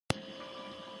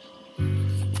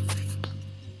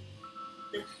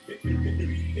It's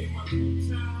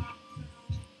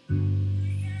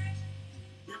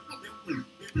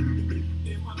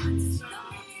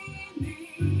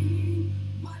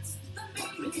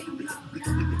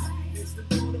the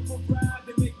beautiful pride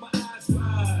that make my eyes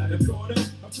wide. I'm caught up.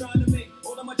 I'm trying to make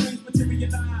all of my dreams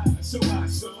materialize. So I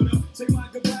sort of say my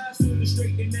goodbyes to the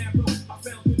straight and narrow. I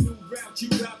found the new route. You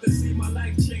about to see my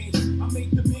life change. I make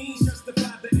the means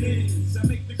justify the ends. I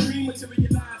make the dream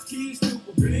materialize. Keys to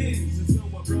a Benz. And so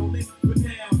I'm rolling. But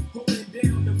now, holding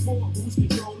down the fort. Who's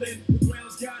controlling? The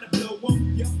ground's gotta blow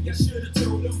 'em. Yup, I should've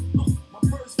told 'em. My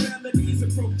first felony's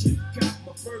approaching. Got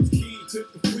my first key.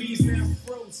 Took the freeze. Now I'm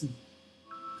frozen.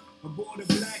 I'm born a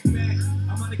black Mac.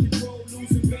 I'm out of control,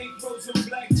 losing bank rolls on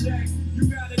blackjack. You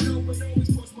gotta know what always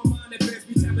cross my mind. That bears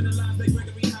me tapping the lines like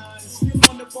Gregory Hines. Still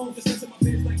on the phone, discussing my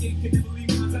biz like it can never be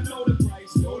mine. I know the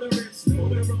price, know the risks, know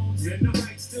the wrongs, and the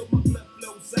right. Still my blood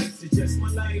flows ice. It's just my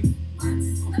life.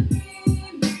 What's the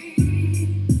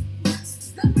meaning?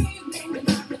 What's the meaning of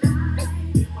my life?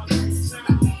 In my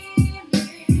lifestyle.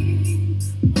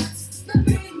 What's the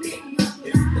meaning of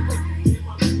life? In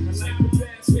my life, I like the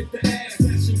fast with the ass.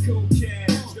 Cold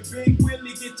cash. The big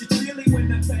Willie get you chilly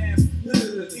when I pass.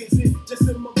 Is it just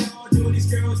a mirage? All these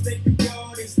girls think the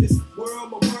God is this world,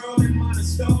 my world, and mine a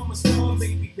star, my star,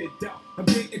 baby, fit out. I'm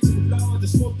getting too large,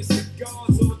 smoking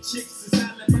cigars, all chicks is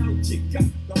all about chica.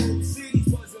 The whole city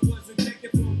wasn't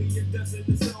checking for me a dozen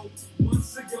or so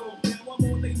months ago. Now I'm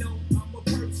all they know, I'm a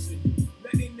person.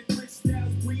 Letting the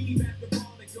crystals breathe at the bar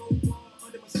and go all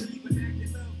under my sleeve and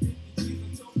acting up 50 G's.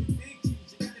 I'm talking big G's,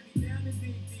 you gotta be down to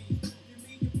big D's.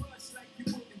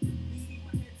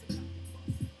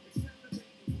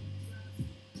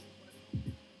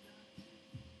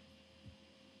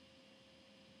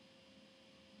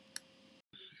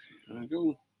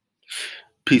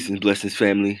 Peace and blessings,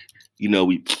 family. You know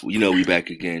we back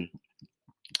again.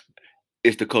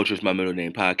 It's the Culture is My Middle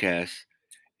Name podcast,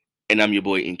 and I'm your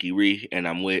boy Inky Ree, and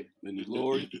I'm with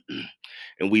Lori,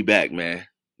 and we back, man.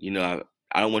 You know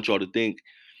I don't want y'all to think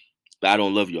that I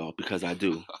don't love y'all, because I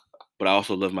do, but I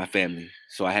also love my family.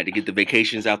 So I had to get the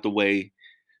vacations out the way,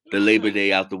 the Labor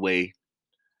Day out the way,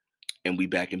 and we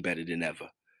back and better than ever.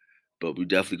 But we're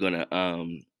definitely gonna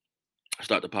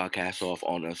start the podcast off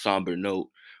on a somber note.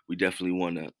 We definitely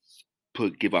want to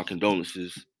give our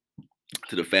condolences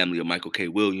to the family of Michael K.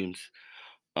 Williams,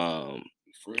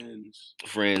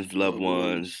 friends, loved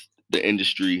ones, the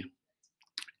industry,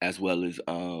 as well as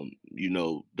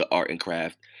the art and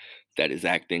craft that is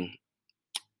acting,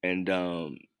 and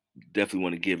definitely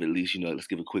want to give at least let's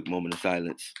give a quick moment of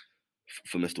silence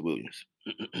for Mr. Williams.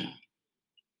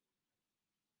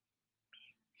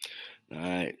 All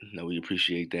right, now we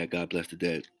appreciate that. God bless the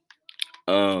dead.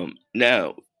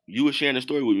 Now you were sharing a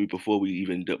story with me before we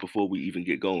even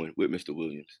get going with Mr.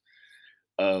 Williams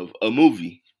of a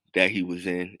movie that he was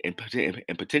in, and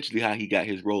potentially how he got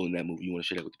his role in that movie. You want to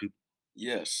share that with the people?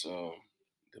 Yes.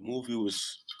 The movie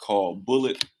was called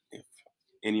Bullet. If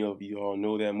any of you all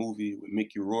know that movie with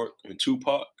Mickey Rourke and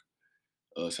Tupac,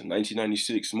 it's a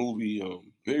 1996 movie.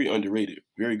 Very underrated,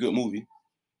 very good movie.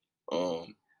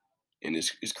 And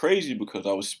it's crazy because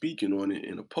I was speaking on it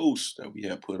in a post that we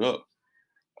had put up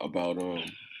about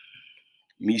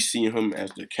me seeing him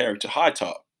as the character High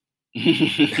Top,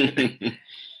 and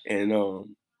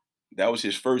that was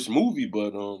his first movie,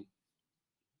 but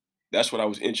that's what I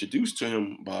was introduced to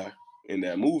him by in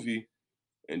that movie.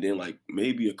 And then, like,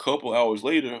 maybe a couple hours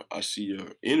later, I see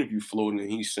an interview floating,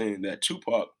 and he's saying that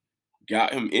Tupac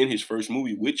got him in his first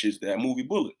movie, which is that movie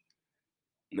Bullet.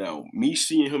 Now, me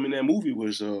seeing him in that movie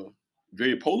was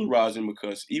very polarizing,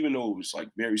 because even though it was like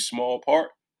very small part,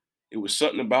 it was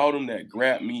something about him that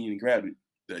grabbed me and grabbed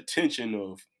the attention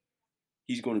of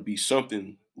he's going to be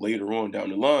something later on down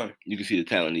the line. You can see the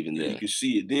talent even there. You can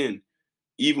see it then,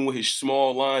 even with his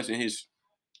small lines and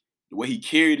the way he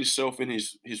carried himself in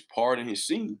his part in his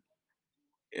scene.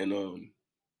 And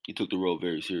he took the role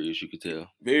very serious, you could tell.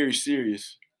 Very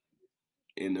serious.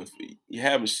 And if you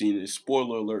haven't seen it,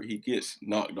 spoiler alert, he gets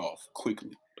knocked off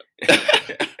quickly.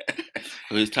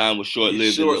 His time was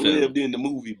short-lived. Short-lived in the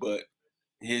movie, but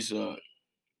his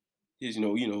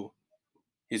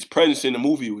his presence in the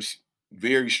movie was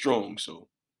very strong. So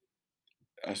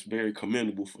that's very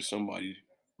commendable for somebody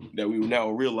that we were now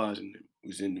realizing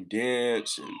was in the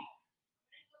dance and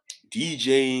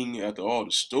DJing, after all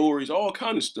the stories, all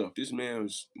kind of stuff. This man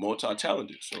was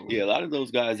multi-talented. So yeah, a lot of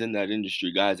those guys in that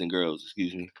industry, guys and girls,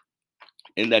 excuse me,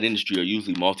 in that industry are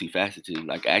usually multifaceted.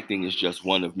 Like, acting is just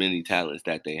one of many talents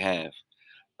that they have.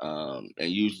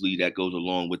 And usually that goes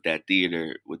along with that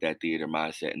theater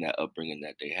mindset and that upbringing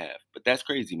that they have. But that's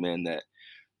crazy, man, that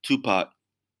Tupac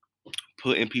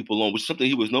putting people on, which is something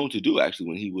he was known to do actually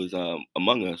when he was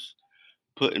Among Us,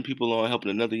 putting people on,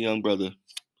 helping another young brother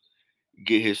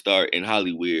get his start in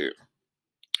Hollywood,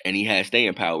 and he had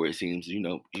staying power. It seems,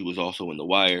 he was also in The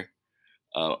Wire,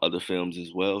 other films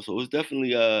as well. So it's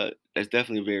definitely that's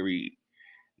definitely a very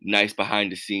nice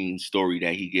behind the scenes story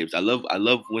that he gives. I love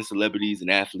when celebrities and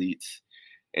athletes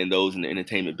and those in the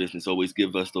entertainment business always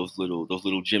give us those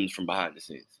little gems from behind the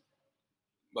scenes.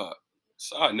 But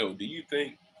side note, do you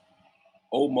think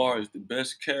Omar is the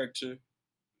best character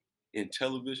in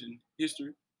television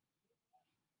history?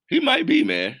 He might be,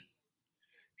 man.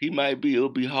 He might be. It'll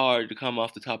be hard to come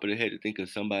off the top of the head to think of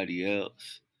somebody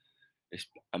else.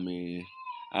 I mean,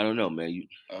 I don't know, man.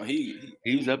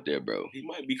 He's up there, bro. He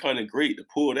might be kind of great to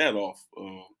pull that off.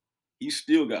 He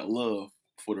still got love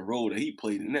for the role that he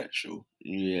played in that show.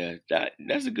 Yeah,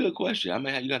 that's a good question. I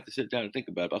mean, you have to sit down and think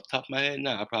about it. Off the top of my head,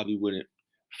 I probably wouldn't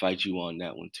fight you on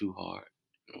that one too hard.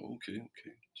 Oh, okay.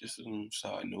 Just a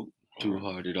side note. Too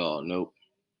hard at all. Nope.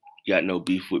 Got no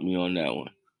beef with me on that one.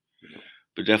 Yeah.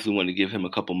 But definitely want to give him a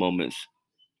couple moments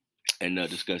and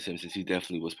discuss him, since he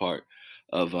definitely was part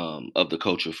of the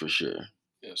culture for sure.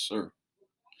 Yes, sir.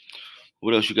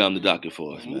 What else you got on the docket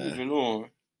for us, man? Moving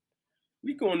on,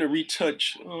 we're going to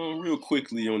retouch real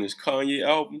quickly on this Kanye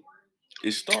album.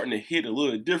 It's starting to hit a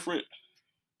little different.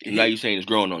 Now you're saying it's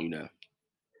growing on you now.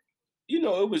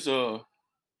 It was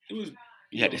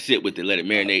You had to sit with it, let it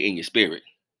marinate in your spirit.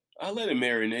 I let it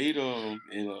marinate,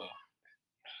 and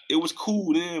it was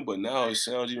cool then, but now it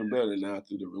sounds even better now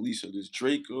through the release of this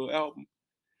Drake album.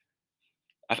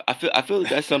 I feel like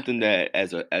that's something that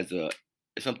as a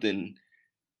something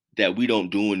that we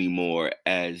don't do anymore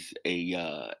as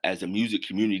a music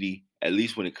community, at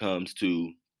least when it comes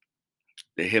to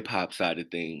the hip hop side of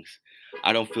things.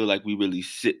 I don't feel like we really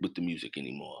sit with the music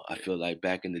anymore. I feel like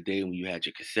back in the day when you had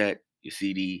your cassette, your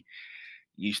CD,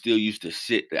 you still used to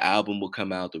sit. The album would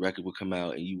come out, the record would come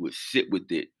out, and you would sit with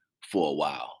it for a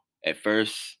while. At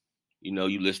first,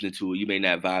 you listening to it, you may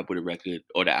not vibe with the record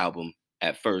or the album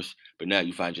at first, but now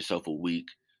you find yourself a week,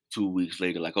 2 weeks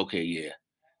later, like, okay, yeah.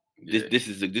 This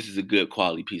is a good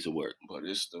quality piece of work. But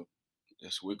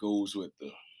that's what goes with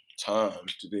the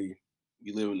times today.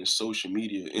 We live in the social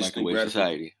media,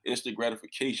 instant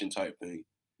gratification type thing.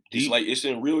 It's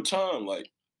in real time. Like,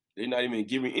 they're not even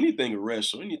giving anything a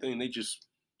rest or anything. They just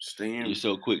staying. You're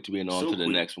so quick to be on to the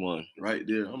next one. Right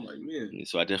there. I'm like, man. And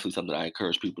so I definitely something I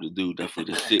encourage people to do.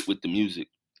 Definitely to sit with the music,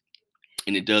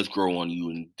 and it does grow on you.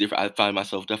 And different. I find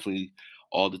myself definitely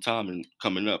all the time. And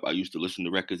coming up, I used to listen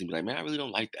to records and be like, man, I really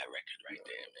don't like that record right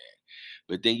there, man.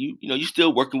 But then you're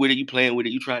still working with it, you playing with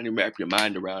it, you trying to wrap your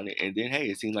mind around it, and then hey,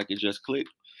 it seems like it just clicked.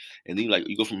 And then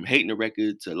you go from hating the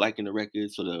record to liking the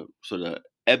record. So the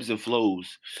ebbs and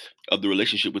flows of the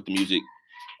relationship with the music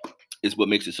is what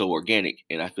makes it so organic.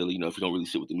 And I feel if you don't really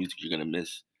sit with the music, you're gonna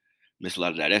miss a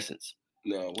lot of that essence.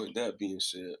 Now, with that being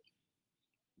said,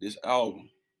 this album,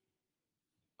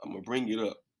 I'm gonna bring it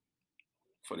up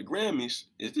for the Grammys.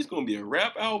 Is this gonna be a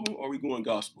rap album or are we going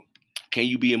gospel? Can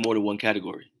you be in more than one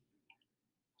category?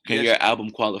 Can your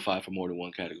album qualify for more than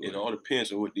one category? It all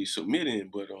depends on what they submit in,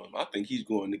 but I think he's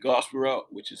going the gospel route,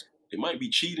 which is, it might be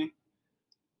cheating.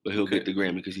 But he'll get the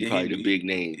Grammy because he's probably the big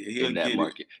name in that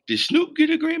market. Did Snoop get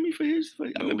a Grammy for his?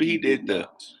 I remember he did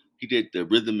the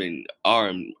rhythm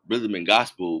and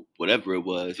gospel, whatever it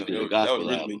was. He did a gospel album.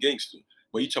 That was Rhythm and Gangster.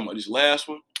 But you talking about this last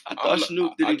one? I thought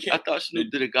Snoop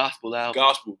did a gospel album.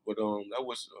 Gospel, but that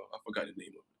was I forgot the name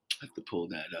of it. I have to pull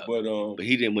that up. But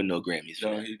he didn't win no Grammys.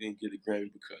 No, he didn't get a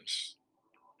Grammy because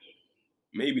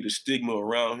maybe the stigma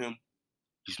around him.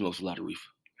 He smokes a lot of reefer.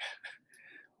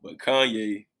 But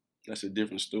Kanye, that's a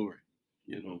different story.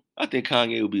 I think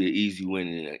Kanye will be an easy win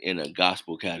in a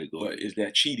gospel category. But is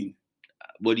that cheating?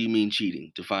 What do you mean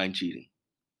cheating? Define cheating.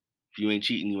 If you ain't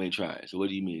cheating, you ain't trying. So what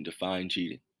do you mean? Define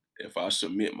cheating. If I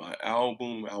submit my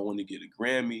album, I want to get a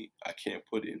Grammy, I can't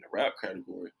put it in the rap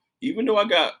category. Even though I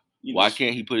got... Why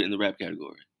can't he put it in the rap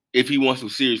category? If he wants to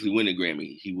seriously win a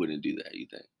Grammy, he wouldn't do that, you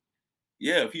think?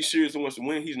 Yeah, if he seriously wants to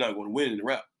win, he's not going to win in the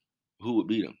rap. Who would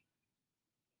beat him?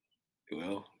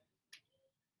 Well,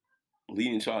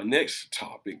 leading to our next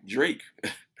topic, Drake.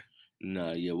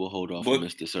 Nah, yeah, we'll hold off on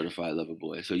Mr. Certified Lover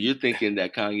Boy. So you're thinking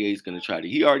that Kanye's going to try to...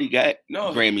 He already got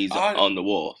Grammys on the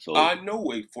wall. So I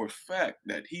know for a fact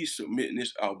that he's submitting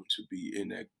this album to be in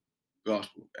that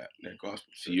gospel.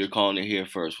 So you're calling it here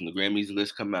first. When the Grammys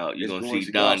list come out, you're going to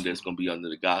see Donda's going to be under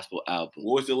the gospel album.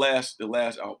 What was the last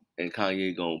album? And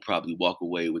Kanye going to probably walk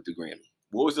away with the Grammy.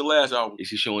 What was the last album? Is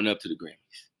he showing up to the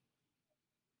Grammys?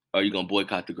 Or are you going to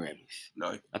boycott the Grammys?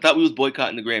 No. I thought we was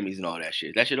boycotting the Grammys and all that shit.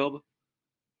 Is that shit over?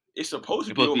 It's supposed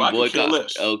to It's be supposed to over. be I could care boycott.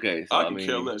 less. Okay, so I I can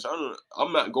care mean, less.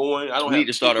 I'm not going. I don't we have need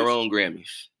to start our tickets. own Grammys.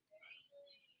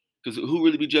 Because who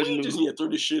really be judging We the just need to throw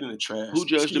this shit in the trash. who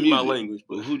judged the Excuse my music? language,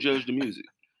 but Who judged the music?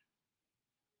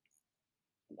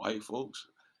 white folks.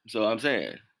 So I'm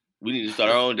saying we need to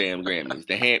start our own damn Grammys,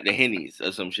 the Hennies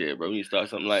or some shit, bro. We need to start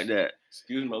something like that.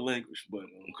 Excuse my language, but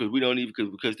Because we don't even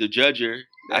because the judger,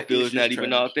 I that feel, is is not just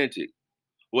even trash. authentic.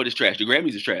 What is trash? The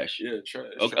Grammys is trash. Yeah,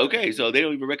 trash. Okay, trash, so they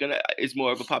don't even recognize. It's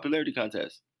more of a popularity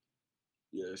contest.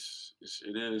 Yes,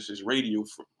 it is. It's radio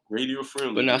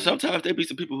friendly. But now man. sometimes there be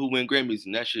some people who win Grammys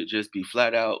and that shit just be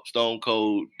flat out stone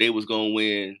cold. They was gonna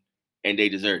win and they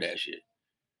deserve that shit.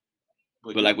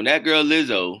 But like when that girl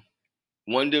Lizzo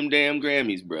won them damn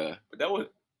Grammys, bruh. But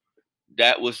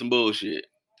that was some bullshit.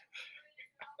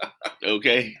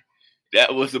 Okay,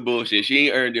 that was some bullshit. She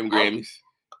ain't earned them Grammys.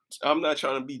 I'm not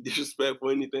trying to be disrespectful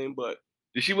or anything, but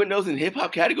did she win those in hip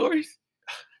hop categories?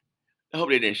 I hope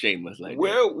they didn't shame us like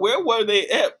that. Where were they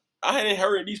at? I hadn't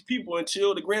heard of these people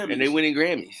until the Grammys. And they winning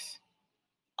Grammys.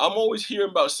 I'm always hearing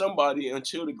about somebody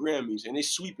until the Grammys, and they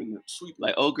sweeping.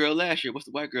 Like old girl last year. What's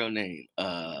the white girl name?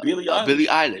 Billie Eilish. Billie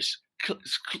Eilish.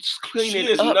 She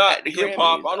is up not at the hip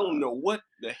hop. Grammys, I don't know what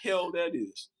the hell that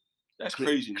is. That's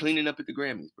crazy. Cleaning up at the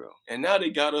Grammys, bro. And now they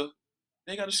got a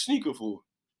sneaker for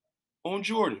on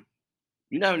Jordan.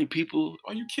 You know how many people?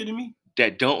 Are you kidding me?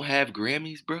 That don't have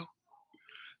Grammys, bro.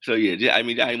 So yeah, I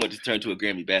mean, I didn't want to turn to a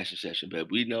Grammy bashing session,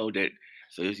 but we know that.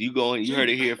 So if you going, you heard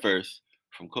it here first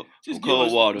from Cold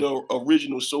Water. The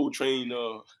original Soul Train.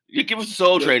 You give us the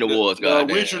Soul Train Awards, the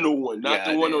original one, not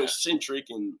the one on Eccentric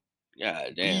and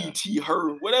damn. BET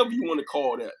Her, whatever you want to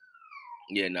call that.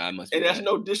 Yeah, no, I must. And that's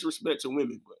no disrespect to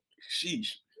women, but sheesh.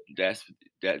 That's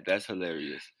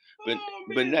hilarious.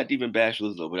 But not even bash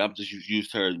Lizzo, but I'm just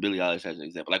used her Billie Eilish as an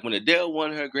example. Like when Adele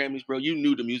won her Grammys, bro, you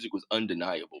knew the music was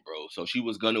undeniable, bro. So she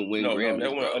was gonna win Grammys. No,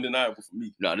 that wasn't undeniable for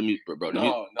me. No, the music, bro.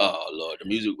 No. Oh Lord, the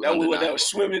music was undeniable. That was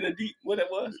swimming in the deep. What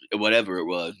that was? Whatever it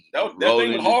was. That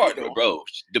thing was hard though, bro.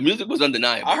 The music was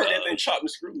undeniable. I heard that thing chopped and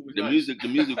screwed. The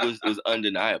music was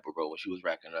undeniable, bro. When she was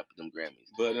racking up them Grammys.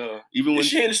 But even when is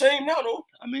she in the same now though?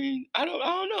 I mean, I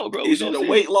don't know, bro. Is it a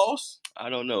weight loss? I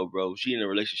don't know, bro. She in a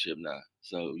relationship now.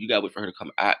 So you gotta wait for her to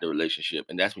come out the relationship,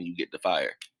 and that's when you get the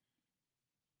fire.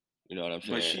 You know what I'm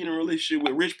saying? But she in a relationship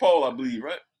with Rich Paul, I believe,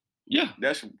 right? Yeah.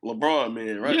 That's LeBron,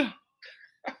 man, right? Yeah.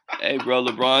 Hey, bro,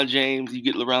 LeBron James, you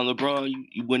get around LeBron,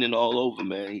 you winning all over,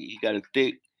 man. He got a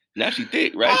thick. Now she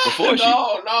thick, right? Before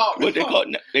what they call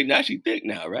now she thick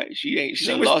now, right? She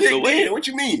done lost the weight. What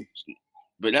you mean?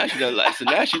 But now she done like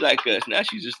now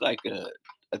she's just like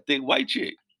a thick white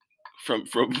chick. From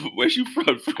where she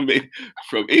from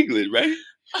England, right?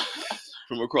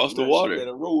 From across the water. You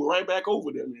better roll right back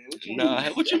over there, man.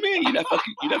 What you mean? You not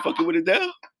fucking with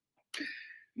Adele?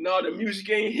 No, the music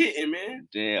ain't hitting, man.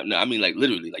 Damn, no, I mean like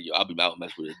literally, like yo, I'll be out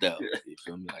mess with Adele. You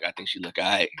feel me? Like I think she look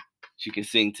alright. She can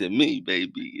sing to me,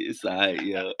 baby. It's alright,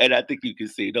 yo. And I think you can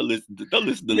sing. Don't listen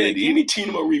to Lady. Give me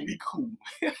Tina Marie, be cool.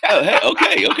 Oh,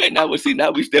 hey, okay. Now we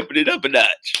stepping it up a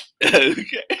notch.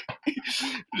 Okay.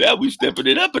 Now we stepping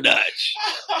it up a notch.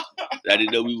 I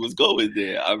didn't know we was going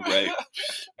there. All right.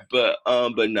 But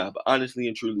honestly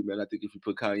and truly, man, I think if you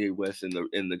put Kanye West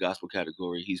in the gospel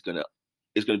category, it's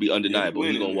gonna be undeniable.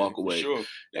 He's gonna walk away. Sure.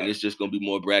 And it's just gonna be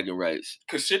more bragging rights.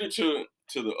 Consider to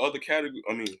the other category,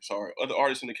 other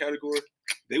artists in the category,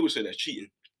 they would say that's cheating.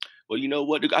 Well, you know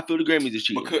what? I feel the Grammys is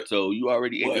cheating. So you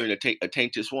already entering a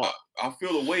tainted swamp. I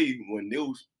feel a way when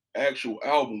those actual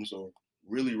albums are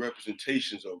really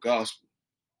representations of gospel.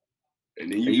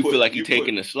 And then you feel like you're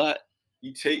taking the slot?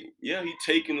 He taking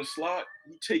the slot.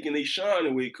 He taking a shine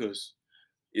away because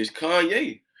it's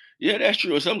Kanye. Yeah, that's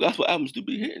true. Some gospel albums do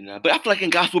be hitting now. But I feel like in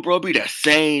gospel, bro, be the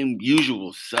same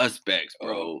usual suspects,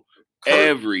 bro.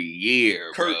 Every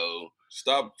year, bro.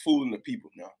 Stop fooling the people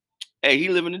now. Hey, he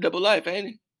living a double life, ain't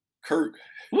he? Kirk.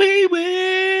 We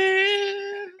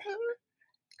will.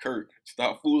 Kirk,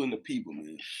 stop fooling the people,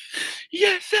 man.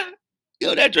 Yes, sir.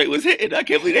 Yo, that Drake was hitting. I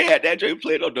can't believe they had that Drake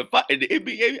playing on the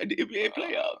NBA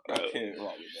playoffs, bro. I can't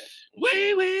rock with that.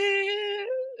 We will.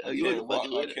 I can't rock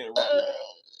with that.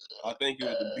 I think it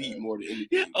was the beat more than anything.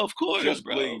 Yeah, of course, Just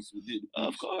bro. Blaze did the beats.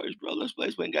 Of course, bro. Let's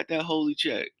Blaze went and got that holy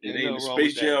check. It ain't the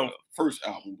Space Jam first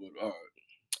album, but all right.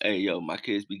 Hey, yo, my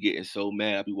kids be getting so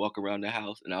mad. I be walking around the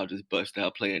house and I'll just bust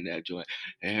out playing that joint.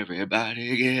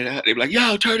 Everybody get out. They be like,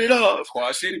 yo, turn it off.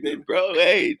 Quad City, baby. Bro,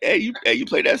 hey, you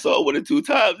play that song 1 or 2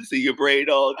 times to see your brain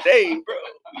all day, bro.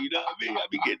 You know what I mean? I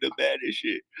be getting the baddest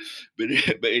shit.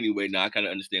 But anyway, I kind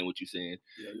of understand what you're saying.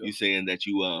 Yeah. You're saying that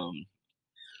you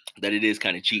that it is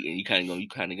kind of cheating. You kind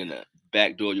of gonna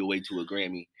backdoor your way to a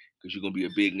Grammy because you're gonna be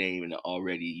a big name and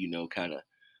already, kind of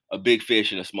a big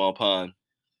fish in a small pond,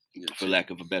 Yeah, for lack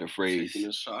of a better phrase. taking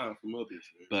a shine from others,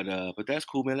 man. But that's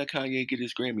cool, man. Let Kanye get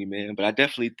his Grammy, man. But I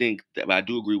definitely think that, but I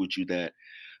do agree with you that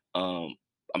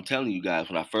I'm telling you guys,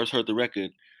 when I first heard the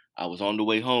record, I was on the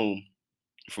way home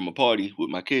from a party with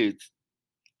my kids,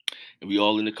 and we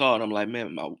all in the car, and I'm like,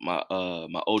 man, my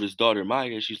oldest daughter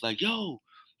Maya, she's like, yo,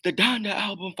 the Donda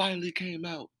album finally came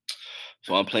out.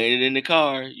 So I'm playing it in the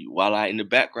car while in the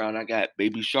background I got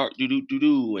Baby Shark doo doo doo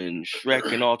doo and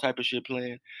Shrek and all type of shit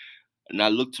playing. And I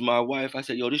looked to my wife, I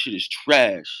said, yo, this shit is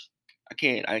trash. I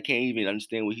can't even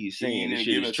understand what he's saying. This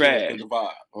shit is trash.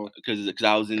 Because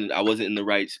I wasn't in the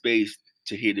right space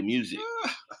to hear the music.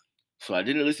 So I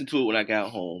didn't listen to it when I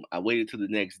got home. I waited till the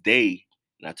next day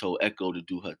and I told Echo to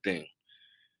do her thing.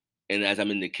 And as I'm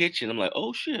in the kitchen, I'm like,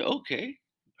 oh shit, okay.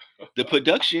 The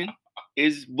production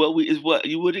is what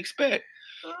you would expect.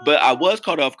 But I was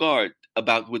caught off guard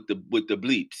with the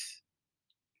bleeps.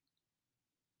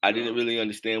 I didn't really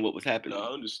understand what was happening. No,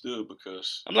 I understood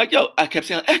because I'm like, yo, I kept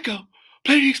saying, Echo,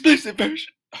 play the explicit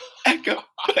version. Echo,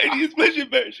 play the explicit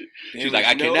version. She's like,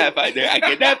 I cannot find that. I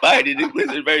cannot find the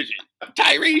explicit version.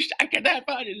 Tyrese, I cannot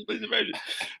find the explicit version.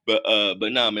 But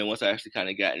nah, man, once I actually kind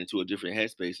of got into a different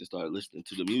headspace and started listening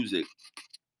to the music,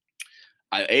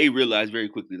 I realized very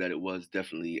quickly that it was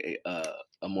definitely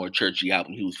a more churchy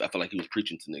album. I felt like he was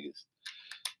preaching to niggas.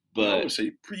 But I would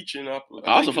say preaching. I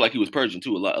also feel like he was purging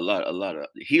too. A lot of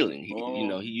healing.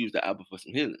 He used the album for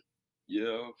some healing.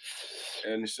 Yeah,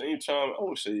 and at the same time, I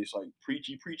would say it's like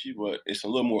preachy, but it's a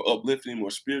little more uplifting,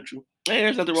 more spiritual. Hey,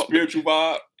 there's nothing wrong. Spiritual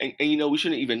vibe. And we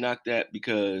shouldn't even knock that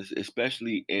because,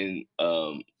 especially in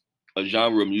a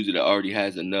genre of music that already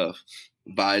has enough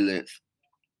violence,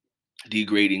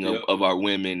 degrading of our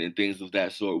women and things of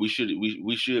that sort, we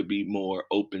should be more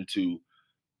open to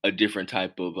a different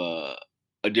type of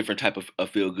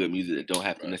feel good music that don't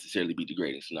have to necessarily be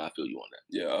degrading. So now I feel you on that.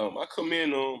 Yeah, I come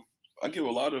in. I give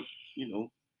a lot of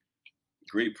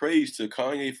great praise to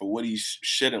Kanye for what he's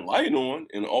shedding light on,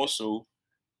 and also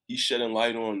he's shedding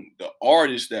light on the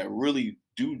artists that really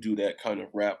do that kind of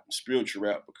rap, spiritual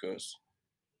rap, because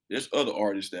there's other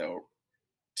artists that are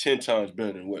 10 times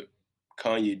better than what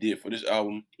Kanye did for this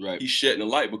album. Right. He's shedding the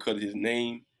light because of his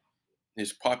name,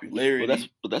 his popularity.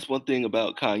 But that's one thing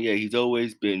about Kanye. He's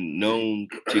always been known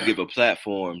to give a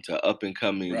platform to up and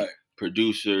coming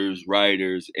producers,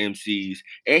 writers, MCs,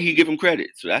 and he give them credit.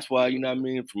 So that's why, you know what I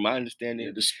mean, from my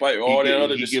understanding, despite all that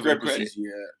other discrepancies,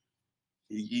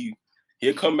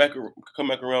 he'll come back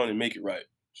around and make it right.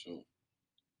 So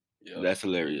that's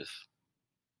hilarious.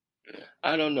 Yeah.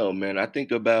 I don't know, man. I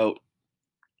think about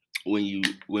when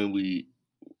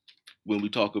we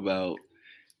talk about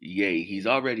Ye, he's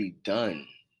already done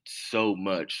so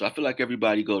much. So I feel like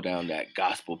everybody go down that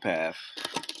gospel path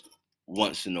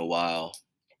once in a while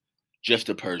just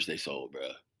to purge their soul, bro.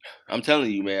 I'm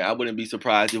telling you, man, I wouldn't be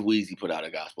surprised if Weezy put out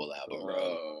a gospel album,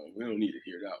 bro. We don't need to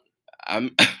hear that one.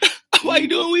 Why you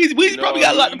doing Weezy? Weezy probably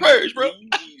got a lot to purge, bro. He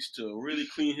needs to really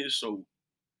clean his soul.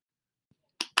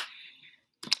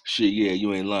 Shit, yeah,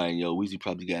 you ain't lying, yo. Weezy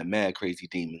probably got mad crazy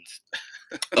demons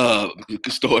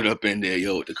stored up in there,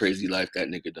 yo, with the crazy life that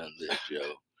nigga done lived, yo.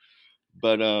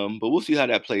 But we'll see how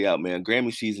that play out, man.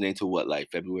 Grammy season ain't till what,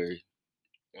 like February?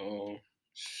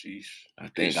 Sheesh. I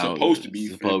think it's supposed to be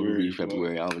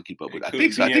February. I don't keep up with it. I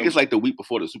think it's like the week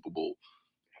before the Super Bowl.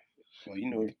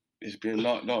 Well, it's been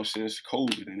knocked off since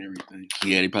COVID and everything.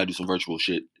 Yeah, they probably do some virtual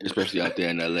shit, especially out there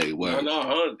in LA.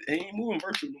 No, they ain't moving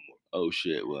virtual no more. Oh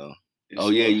shit, well.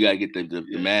 You gotta get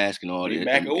the mask and all that.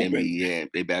 Back open.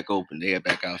 They back open. They are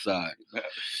back outside.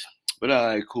 But all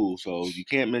right, cool. So you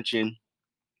can't mention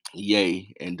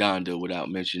Ye and Donda without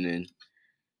mentioning.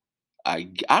 I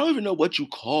don't even know what you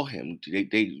call him.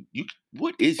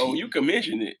 What is he? Oh, you can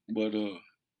mention it, but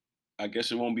I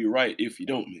guess it won't be right if you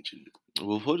don't mention it.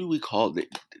 Well, what do we call it?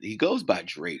 He goes by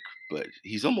Drake, but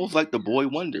he's almost like the boy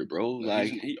wonder, bro.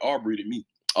 Like he Aubrey to me.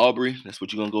 Aubrey, that's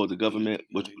what you're gonna go with the government.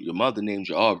 But your mother named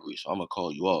you Aubrey, so I'm gonna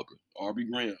call you Aubrey. Aubrey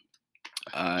Graham.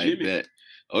 I bet.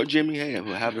 Or Jimmy, hey,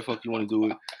 however the fuck you want to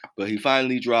do it. But he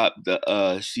finally dropped the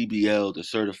CBL, the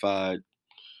certified,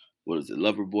 what is it,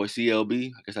 Lover Boy CLB?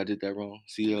 I guess I did that wrong.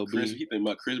 CLB. He think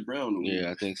about Chris Brown. Yeah,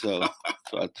 I think so.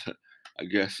 So I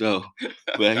guess so.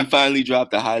 But he finally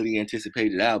dropped a highly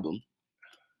anticipated album.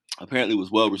 Apparently, it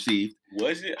was well received.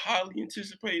 Was it highly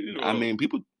anticipated?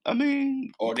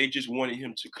 Or they just wanted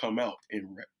him to come out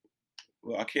and rap.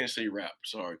 Well, I can't say rap,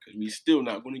 sorry, because we still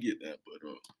not going to get that. But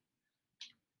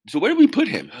so where do we put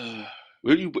him?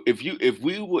 If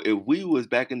we was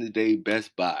back in the day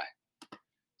Best Buy,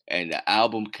 and the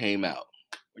album came out,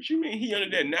 What you mean he under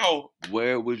that now?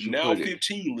 Where would you Now put it?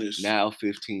 15 list. Now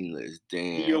 15 list.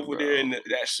 Damn. He over bro. there in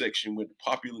that section with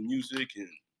popular music and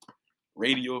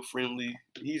radio friendly.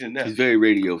 He's in that. He's very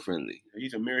radio friendly.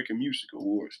 He's American Music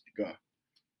Awards guy.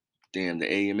 Damn,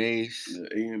 the AMAs. The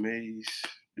AMAs,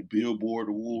 the Billboard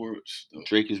Awards.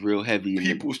 Drake is real heavy in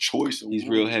People's Choice Awards. He's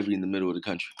real heavy in the middle of the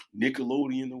country.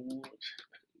 Nickelodeon Awards.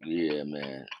 Yeah,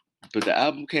 man. But the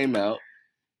album came out.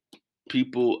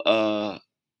 People, I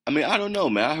mean, I don't know,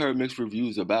 man. I heard mixed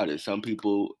reviews about it. Some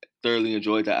people thoroughly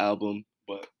enjoyed the album,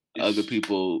 but other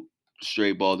people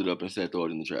straight balled it up and said throw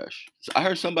it in the trash. So I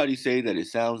heard somebody say that it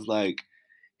sounds like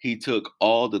he took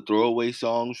all the throwaway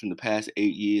songs from the past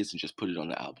 8 years and just put it on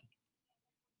the album.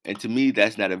 And to me,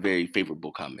 that's not a very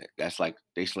favorable comment. That's like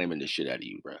they slamming the shit out of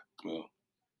you, bro.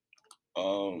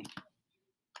 Well,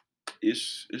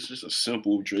 it's just a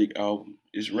simple Drake album.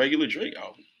 It's regular Drake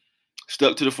album.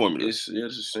 Stuck to the formula. It's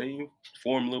the same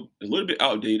formula. A little bit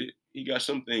outdated. He got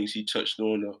some things he touched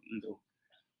on,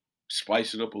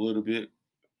 spice it up a little bit.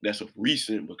 That's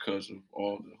recent because of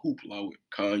all the hoopla with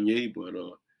Kanye. But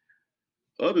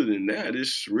other than that,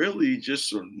 it's really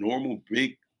just a normal,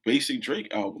 basic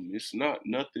Drake album. It's not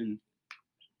nothing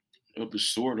of the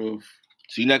sort of.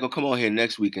 So you're not gonna come on here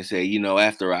next week and say,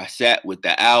 after I sat with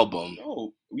the album.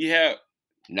 No,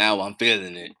 now I'm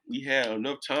feeling it. We had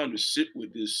enough time to sit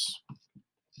with this.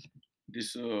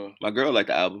 My girl liked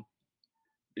the album.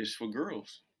 It's for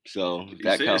girls. So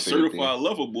that counts. Certified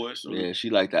lover boy. So yeah, she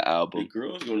liked the album. The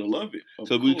girls gonna love it.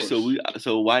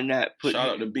 So why not put? Shout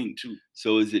out to Bing too.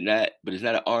 So is it not? But it's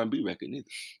not an R&B record neither.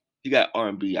 He got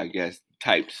R&B, I guess,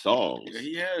 typed songs. Yeah,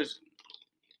 he has.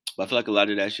 But I feel like a lot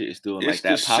of that shit is still in like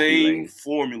that poppy lane. It's the same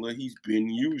formula he's been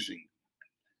using.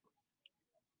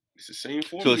 It's the same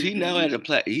formula. So is he now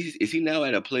at Is he now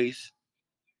at a place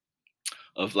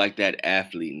of like that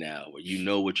athlete now, where you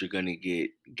know what you're gonna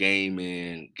get, game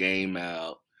in, game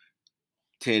out,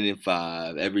 10 and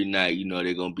 5 every night? You know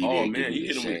they're gonna be there. Oh man, you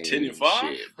hit him with 10 and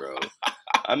 5, shit, bro.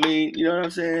 I mean, you know what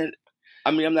I'm saying? I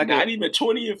mean, I'm not even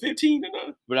 20 and 15 or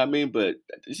nothing. But I mean,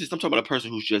 it's just I'm talking about a person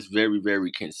who's just very,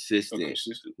 very consistent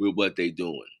with what they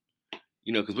doing.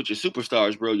 Because with your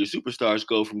superstars, bro, your superstars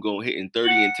go from hitting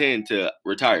 30 and 10 to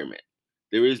retirement.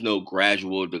 There is no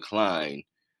gradual decline.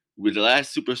 With the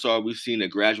last superstar we've seen a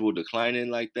gradual decline in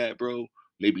like that, bro,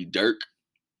 maybe Dirk,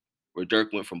 where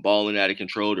Dirk went from balling out of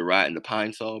control to riding the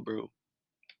pine saw, bro.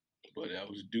 But that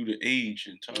was due to age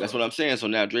and time. That's what I'm saying. So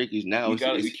now Drake is now.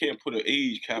 We can't put an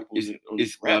age cap on it.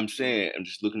 I'm saying. I'm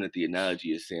just looking at the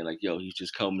analogy. It's saying like, yo, he's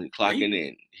just clocking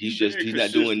in. He's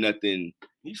not doing nothing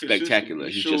spectacular.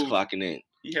 He's just clocking in.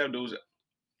 He have those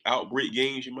outbreak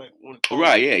games you might want to call.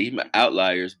 Right? Yeah, he's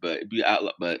outliers, but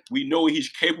But we know what he's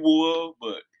capable of,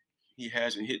 but he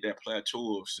hasn't hit that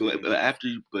plateau of.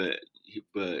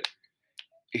 But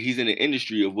he's in the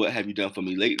industry of what have you done for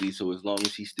me lately. So as long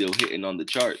as he's still hitting on the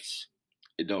charts,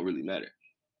 it don't really matter.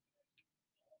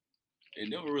 It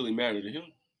never really mattered to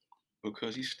him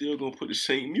because he's still gonna put the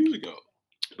same music out.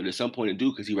 But at some point it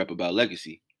do, because he rap about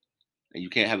legacy, and you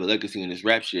can't have a legacy in this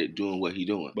rap shit doing what he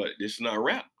doing. But it's not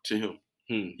rap to him.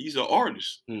 He's an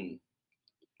artist.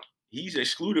 He's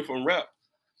excluded from rap.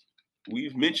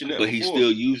 We've mentioned that but before. He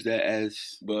still used that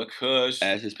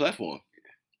as his platform.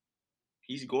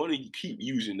 He's going to keep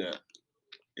using that.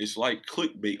 It's like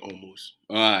clickbait almost.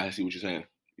 I see what you're saying.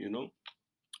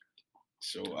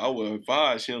 So I would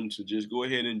advise him to just go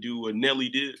ahead and do what Nelly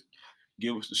did.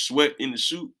 Give us the sweat in the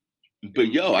suit. But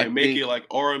I make it like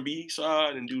R&B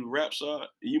side and do the rap side.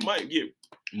 You might get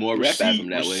more rap album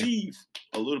that way. Receive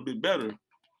a little bit better.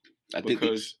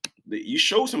 Because you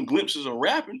show some glimpses of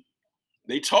rapping.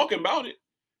 They talking about it,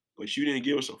 but you didn't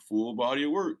give us a full body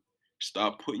of work.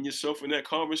 Stop putting yourself in that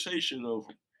conversation of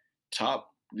top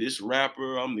this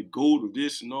rapper, I'm the GOAT of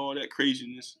this and all that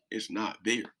craziness. It's not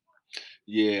there.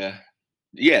 Yeah.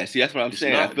 See, that's what I'm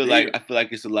saying. I feel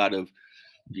like it's a lot of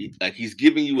like he's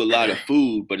giving you a lot of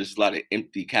food, but it's a lot of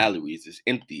empty calories. It's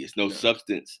empty. It's no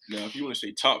substance. Now, if you want to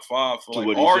say top 5 for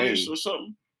like artists or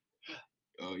something,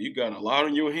 you got a lot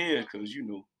on your hands because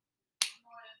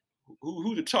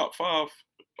who the top 5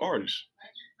 artists?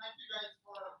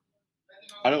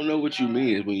 I don't know what you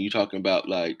mean when you're talking about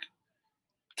like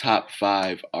top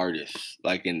 5 artists,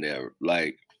 like in there,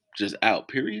 like just out,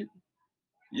 period.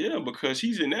 Yeah, because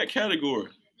he's in that category.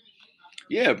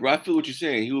 Yeah, bro, I feel what you're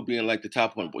saying. He would be in like the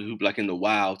top 1, he would be like in the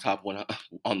Wow top 1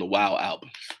 on the Wow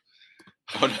albums.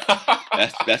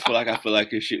 That's what I feel like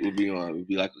his shit would be on. It would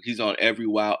be like he's on every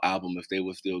Wow album if they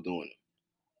were still doing it.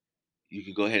 You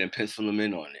could go ahead and pencil him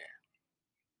in on there.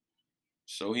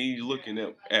 So he's looking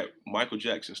at Michael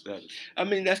Jackson status. I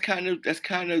mean, that's kind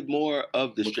of more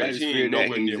of the stratosphere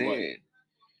that he's in.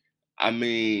 I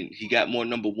mean, he got more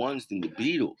number ones than the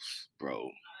Beatles, bro.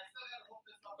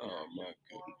 Oh my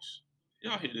goodness.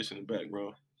 Y'all hear this in the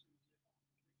background?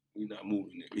 We not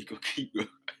moving it. We gonna keep going.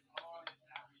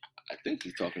 I think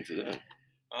he's talking to them.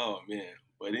 Oh man.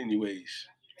 But anyways,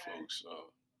 folks,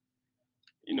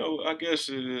 I guess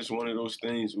it is one of those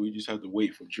things we just have to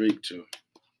wait for Drake to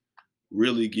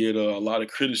really get a lot of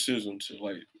criticism to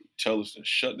like tell us to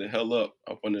shut the hell up.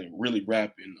 I want to really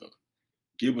rap and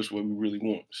give us what we really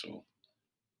want. So,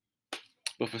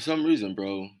 but for some reason,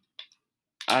 bro,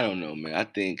 I don't know, man. I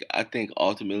think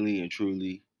ultimately and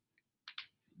truly,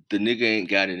 the nigga ain't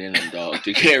got it in him, dog,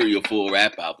 to carry a full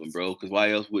rap album, bro. Because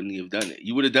why else wouldn't he have done it?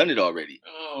 You would have done it already.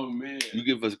 Oh man,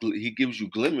 he gives you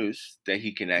glimmers that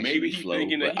he can actually maybe he flow.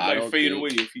 thinking that he might fade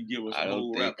away if he give us a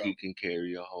whole rap album. I don't think he can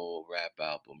carry a whole rap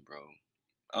album, bro.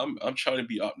 I'm trying to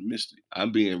be optimistic.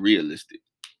 I'm being realistic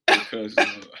because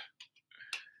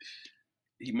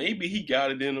maybe he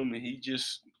got it in him, and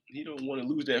he don't want to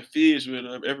lose that fizz with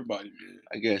everybody, man.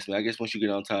 I guess once you get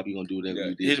on top, you're gonna do whatever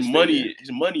you did. His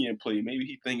money in play. Maybe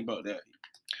he thinking about that.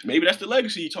 Maybe that's the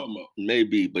legacy he talking about.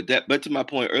 Maybe, but to my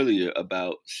point earlier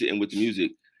about sitting with the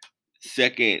music.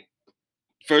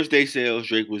 First day sales,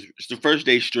 Drake was the first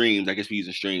day streams. I guess we're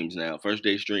using streams now. First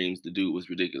day streams, the dude was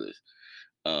ridiculous.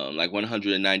 Like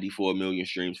 194 million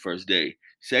streams first day.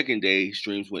 Second day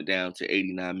streams went down to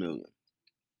 89 million.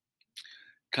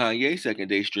 Kanye second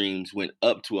day streams went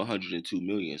up to 102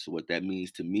 million. So what that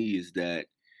means to me is that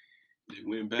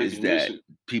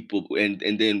people and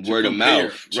then word of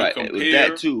mouth, right? It was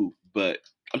that too, but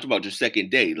I'm talking about just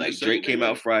second day. Like Drake came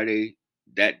out Friday,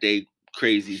 that day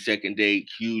crazy. Second day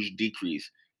huge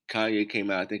decrease. Kanye came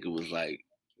out, I think it was like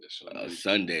a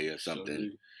Sunday or something.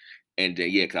 Sunday. And then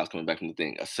because I was coming back from the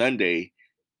thing, a Sunday,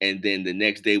 and then the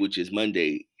next day, which is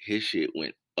Monday, his shit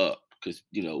went up. Because,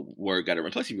 word got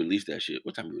around. Plus, he released that shit.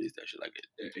 What time he released that shit? Like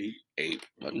at 8?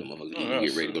 No, motherfuckers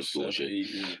get ready to go to school and shit. 8,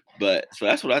 yeah. But, so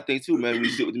that's what I think, too, man. We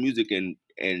sit with the music and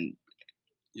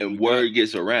word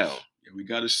gets around. Yeah, we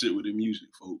got to sit with the music,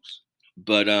 folks.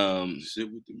 But,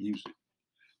 sit with the music.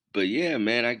 But, yeah,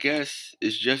 man, I guess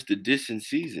it's just the dissing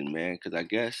season, man. Because I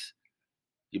guess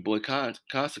your boy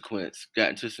Consequence got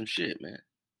into some shit, man.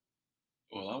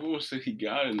 Well, I won't say he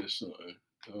got into something.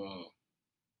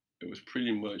 It was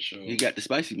pretty much. He got the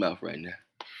spicy mouth right now.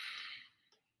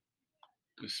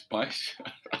 The spicy.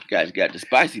 Guys got the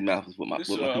spicy mouth is what my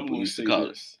people used to call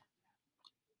it.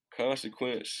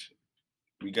 Consequence.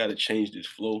 We got to change this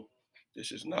flow.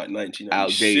 This is not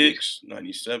 1996, outdated.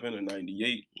 97, or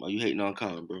 98. Why you hating on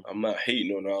Colin, bro? I'm not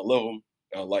hating on him. I love him.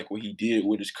 I like what he did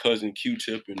with his cousin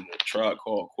Q-Tip and the Tribe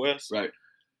Called Quest. Right.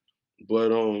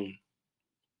 But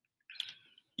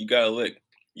you gotta let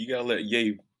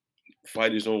Ye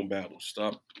fight his own battles.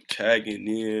 Stop tagging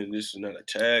in. This is not a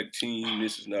tag team.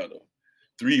 This is not a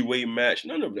 3-way match.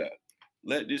 None of that.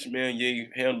 Let this man Ye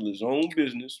handle his own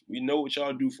business. We know what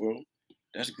y'all do for him.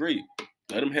 That's great.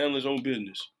 Let him handle his own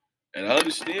business. And I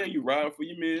understand you riding for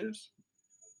your mans.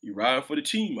 You riding for the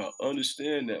team. I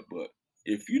understand that. But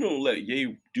if you don't let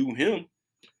Ye do him,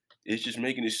 it's just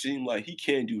making it seem like he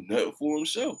can't do nothing for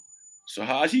himself. So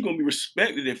how is he going to be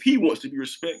respected if he wants to be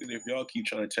respected if y'all keep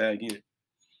trying to tag in?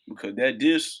 Because that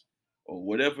diss or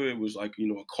whatever, it was like,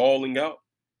 a calling out.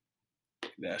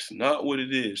 That's not what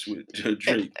it is with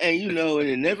Drake. And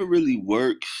it never really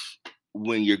works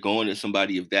when you're going to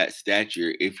somebody of that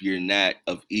stature if you're not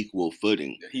of equal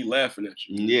footing. He laughing at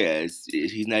you. Yeah,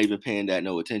 he's not even paying that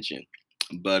no attention.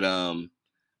 But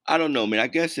I don't know, man. I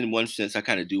guess in one sense, I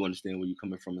kind of do understand where you're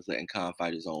coming from. Is letting Khan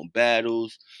fight his own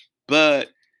battles. But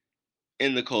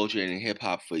in the culture and in hip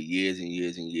hop for years and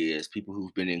years and years, people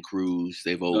who've been in crews,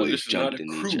 they've always jumped in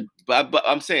each other. But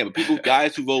I'm saying,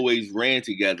 guys who've always ran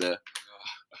together,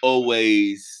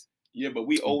 always but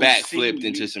we always backflipped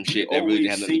into some shit that really didn't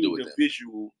have nothing to do with the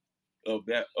visual of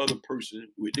that other person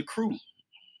with the crew.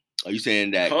 Are you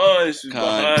saying that Cons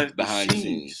behind the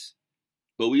scenes?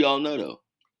 But we all know though.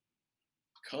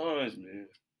 Cons, man.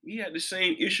 We had the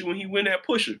same issue when he went at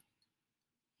Pusha.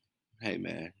 Hey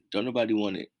man, don't nobody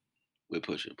want it with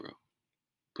Pusha, bro.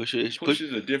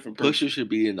 Pusha's a different person. Pusha should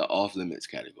be in the off limits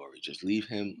category. Just leave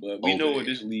him. But we know what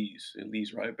this leads. It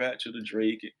leads right back to the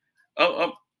Drake.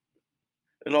 I'm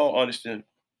in all honesty,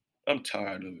 I'm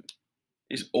tired of it.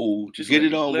 It's old. Just get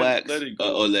it on wax, let it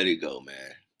go. Or let it go, man.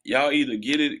 Y'all either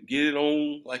get it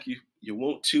on like you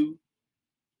want to,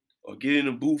 or get in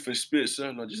the booth and spit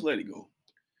something, or just let it go.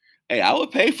 Hey, I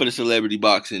would pay for the celebrity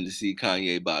boxing to see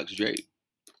Kanye box Drake.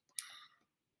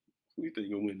 Who you think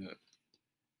gonna win that?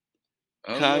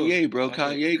 Kanye, bro.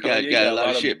 Kanye got a lot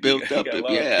of shit built up.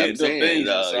 Yeah, I'm saying,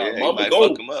 Mamba might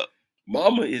fuck him up.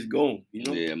 Mama is gone, you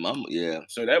know? Yeah, mama, yeah.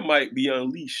 So that might be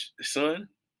unleashed. Son,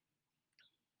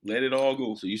 let it all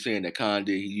go. So you saying that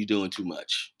Kanye, you doing too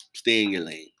much. Stay in your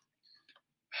lane.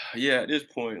 Yeah, at this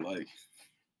point, like,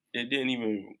 it didn't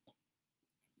even,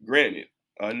 granted,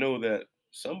 I know that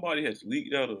somebody has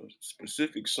leaked out a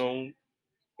specific song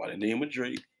by the name of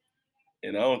Drake,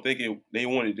 and I don't think they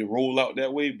wanted to roll out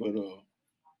that way, but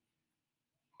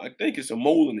I think it's a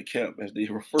mole in the camp, as they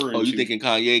referring Oh, you to. thinking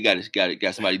Kanye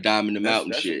got somebody diming him out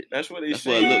and shit? That's what they That's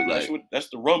say. what it looked like. That's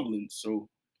the rumblings. So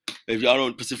If y'all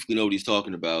don't specifically know what he's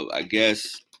talking about, I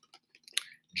guess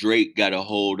Drake got a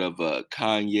hold of a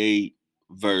Kanye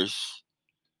verse.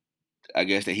 I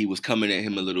guess that he was coming at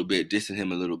him a little bit, dissing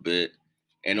him a little bit.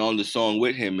 And on the song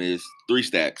with him is 3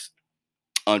 Stacks.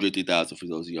 Andre 3000 for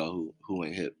those of y'all who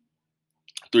ain't hip.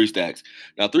 3 Stacks.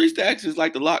 Now 3 Stacks is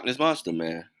like the Loch Ness Monster,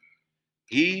 man.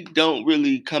 He don't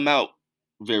really come out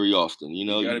very often. You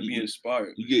know, you gotta be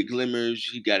inspired. You get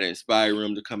glimmers. You gotta inspire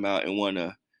him to come out and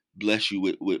wanna bless you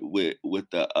with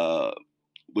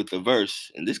the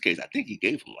verse. In this case, I think he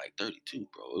gave him like 32,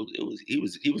 bro. He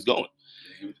was going.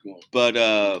 Yeah, he was going.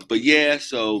 But yeah,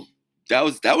 so that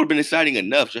would have been exciting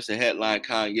enough just to headline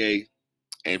Kanye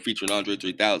and featuring Andre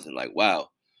 3000. Like, wow,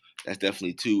 that's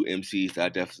definitely two MCs that I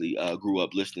definitely grew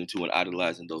up listening to and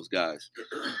idolizing those guys.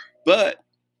 But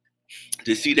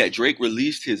to see that Drake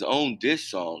released his own diss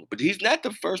song, but he's not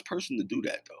the first person to do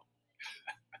that though.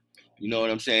 You know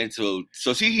what I'm saying? So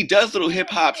see, he does little hip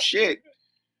hop shit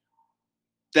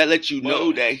that lets you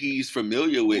know that he's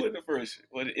familiar with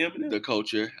the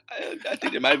culture. I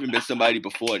think there might have even been somebody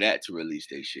before that to release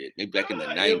their shit, maybe back in the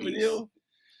 90s.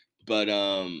 But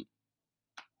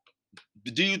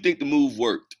do you think the move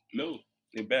worked? No,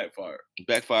 it backfired.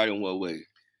 Backfired in what way?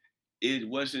 It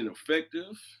wasn't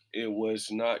effective. It was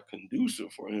not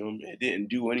conducive for him. It didn't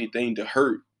do anything to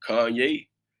hurt Kanye.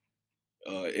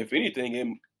 If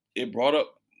anything, it brought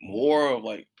up more of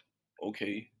like,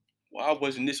 okay, why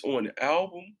wasn't this on the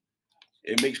album?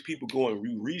 It makes people go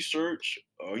and research,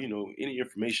 any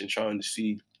information trying to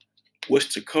see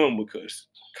what's to come, because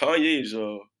Kanye is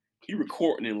he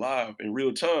recording in live in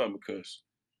real time, because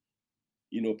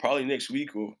probably next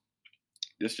week, or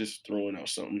that's just throwing out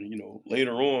something,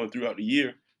 later on throughout the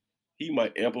year, he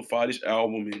might amplify this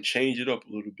album and change it up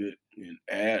a little bit and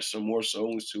add some more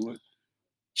songs to it,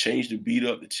 change the beat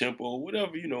up, the tempo,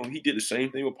 whatever. He did the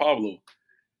same thing with Pablo.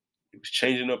 It was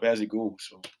changing up as it goes.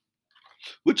 So,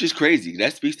 which is crazy.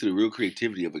 That speaks to the real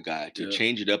creativity of a guy to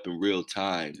change it up in real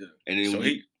time, and then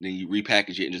then you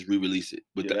repackage it and just re-release it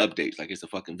with the updates like it's a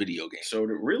fucking video game. So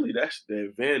really, that's the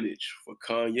advantage for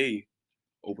Kanye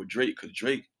over Drake, because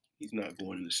Drake, he's not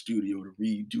going in the studio to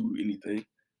redo anything.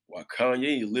 While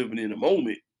Kanye is living in the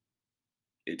moment,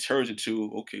 it turns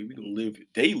into, okay, we're gonna live it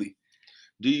daily.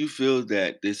 Do you feel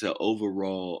that there's an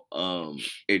overall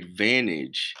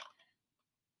advantage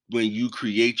when you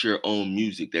create your own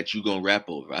music that you gonna rap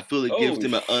over? I feel it gives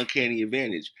them an uncanny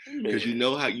advantage because you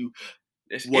know how you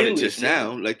want it to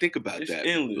sound. Man. Like, think about that.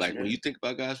 Endless, like, man. when you think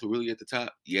about guys who are really at the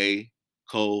top, Ye,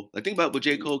 Cole. Like, think about what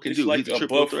J. Cole can it's do. Like he's a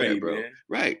triple buffet, threat, bro. Man.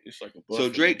 Right. It's like a buffet. So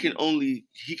Drake can only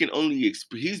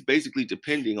he's basically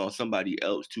depending on somebody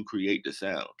else to create the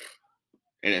sound.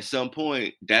 And at some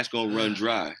point, that's gonna run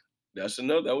dry. That was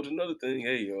another thing.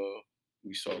 Hey,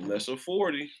 we saw Lesser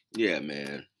 40. Yeah,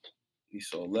 man. We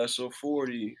saw Lesser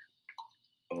 40.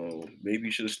 Maybe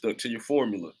you should have stuck to your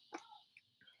formula.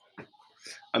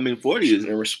 I mean, 40 is,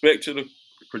 in respect to the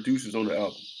producers on the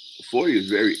album, 40 is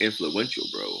very influential,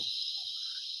 bro,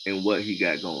 in what he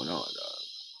got going on, dog.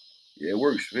 Yeah, it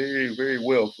works very, very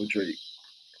well for Drake.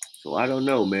 So I don't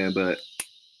know, man, but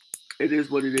it is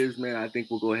what it is, man. I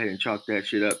think we'll go ahead and chalk that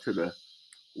shit up to the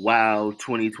Wow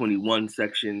 2021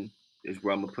 section is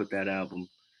where I'm gonna put that album.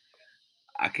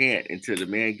 I can't until the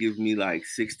man gives me like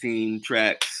 16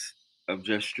 tracks of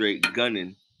just straight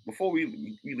gunning. Before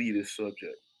we leave this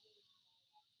subject,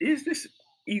 is this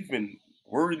even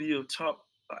worthy of top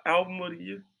album of the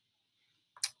year?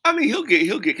 I mean,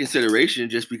 he'll get consideration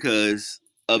just because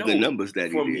of the numbers that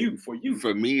he did. For you.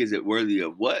 For me, is it worthy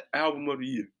of what? Album of the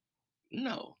year.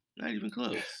 No, not even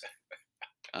close.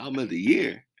 Album of the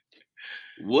year.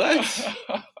 What?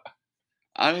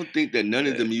 I don't think that none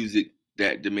of the music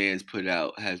that the man's put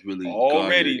out has really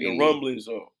already the rumblings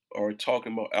are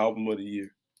talking about album of the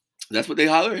year. That's what they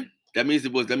hollering? That means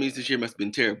this year must have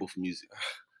been terrible for music.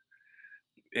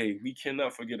 Hey, we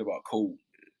cannot forget about Cole.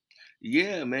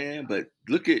 Yeah, man, but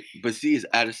see, it's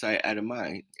out of sight, out of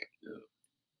mind. Yeah.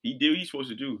 He did what he's supposed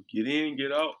to do. Get in,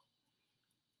 get out.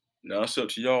 Now it's up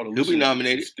to y'all to He'll be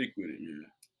nominated. Stick with it, yeah.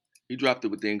 He dropped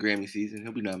it within Grammy season.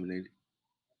 He'll be nominated.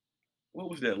 What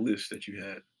was that list that you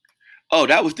had? Oh,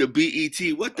 that was the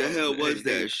BET. What the Oh, hell was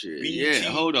hey, that shit? BET. Yeah,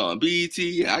 hold on. BET.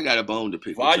 Yeah, I got a bone to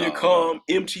pick with y'all. Viacom,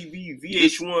 MTV,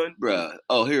 VH1. Bruh.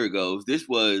 Oh, here it goes. This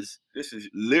is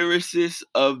Lyricist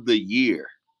of the Year.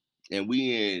 And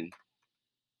we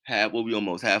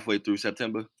almost halfway through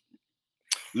September.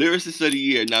 Lyricist of the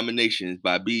Year nominations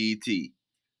by BET.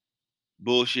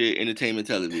 Bullshit Entertainment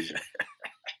Television.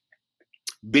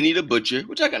 Benny the Butcher,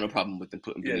 which I got no problem with them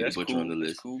putting Benny the Butcher on the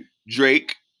list. Cool.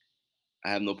 Drake, I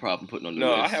have no problem putting on the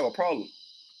list. No, I have a problem.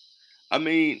 I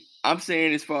mean, I'm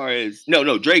saying as far as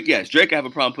no, Drake, yes. Drake, I have a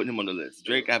problem putting him on the list.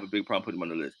 Drake, I have a big problem putting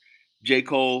him on the list. J.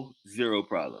 Cole, zero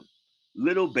problem.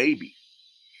 Little Baby.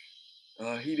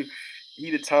 He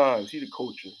the times, he the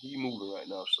culture. He moving right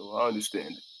now, so I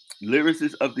understand it.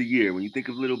 Lyricist of the Year. When you think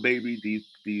of Little Baby, do you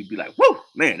be like, whoa,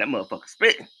 man, that motherfucker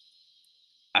spitting?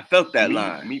 I felt that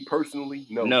line. Me personally,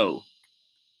 no. No.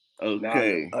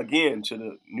 Okay. Now, again, to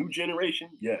the new generation,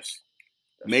 yes.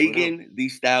 Megan Thee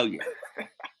Stallion.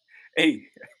 Hey.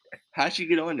 How'd she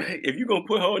get on there? Hey, if you're going to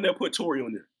put her on there, put Tory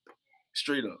on there.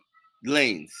 Straight up.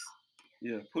 Lanes.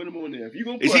 Yeah, put him on there. If you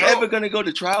gonna Is he ever going to go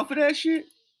to trial for that shit?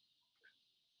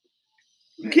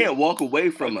 You can't walk away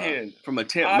from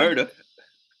attempt murder.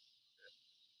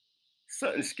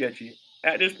 Something sketchy.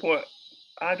 At this point,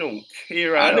 I don't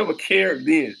care. I never cared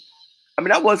then. I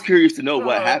mean, I was curious to know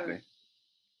what happened.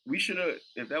 We should have,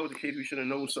 if that was the case, we should have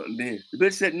known something then. The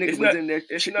bitch said nigga was in there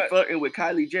flirting with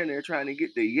Kylie Jenner trying to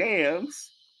get the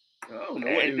yams. I don't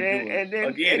know what they were doing. And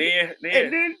then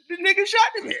the nigga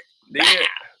shot the bitch. Then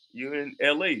you're in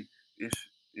LA.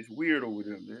 It's weird over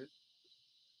there, man.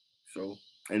 So.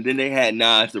 And then they had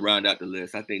Nas to round out the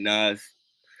list. I think Nas,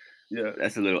 yeah,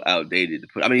 that's a little outdated to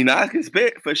put. I mean, Nas can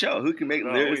spit for sure. Who can make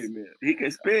lyrics? He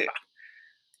can spit,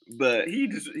 but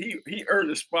he earned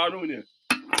a spot on there.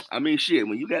 I mean, shit.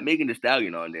 When you got Megan Thee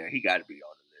Stallion on there, he got to be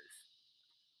on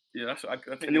the list. Yeah, I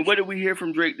think. And then what did we hear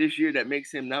from Drake this year that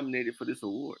makes him nominated for this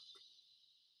award?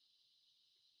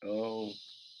 Oh,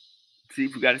 see,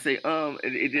 if we got to say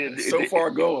so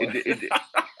far gone.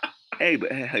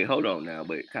 Hey, hold on now.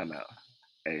 Wait, time out.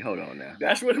 Hey, hold on now.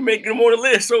 That's what's making him on the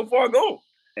list. So far gone.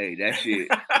 Hey, that shit.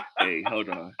 Hey, hold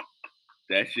on.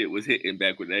 That shit was hitting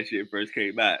back when that shit first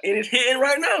came out. And it's hitting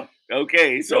right now.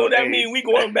 Okay, so that means we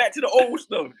going back to the old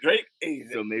stuff, Drake. Hey,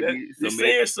 so maybe you're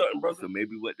saying something, brother. So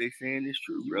maybe what they saying is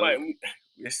true, bro.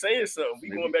 You're saying something. We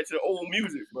going back to the old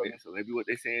music, bro. So maybe what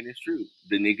they saying is true.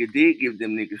 The nigga did give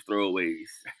them niggas throwaways.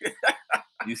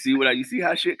 You see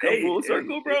how shit come full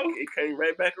circle, bro? It came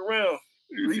right back around.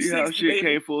 You see how shit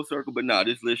came full circle? But nah,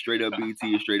 this list straight up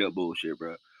BT is straight up bullshit,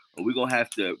 bro. And we're gonna have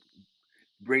to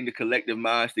bring the collective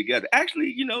minds together.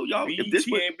 Actually, you know, y'all, BT if this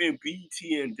ain't been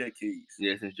BT in decades.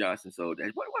 Yeah, since Johnson sold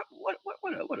that.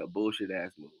 What a bullshit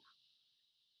ass move.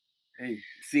 Hey,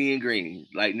 seeing green,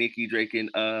 like Nicki, Drake,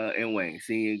 and Wayne,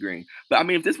 seeing green. But I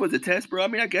mean, if this was a test, bro, I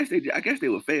mean, I guess they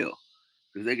would fail.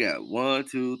 Because they got 1,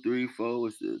 2, 3, 4,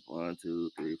 what's this? 1,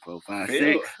 2, 3, 4, 5,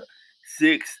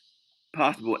 6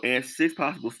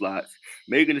 possible slots.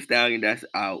 Megan Thee Stallion, that's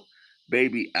out.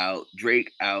 Baby out.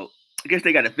 Drake out. I guess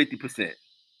they got a 50%.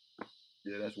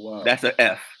 Yeah, that's wild. That's an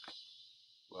F.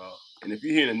 Wow. And if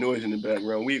you're hearing the noise in the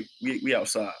background, we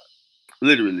outside.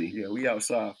 Literally. Yeah, we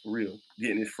outside for real.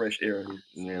 Getting this fresh air here.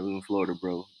 Yeah, we in Florida,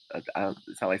 bro. It sound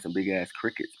like some big ass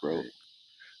crickets, bro.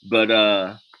 But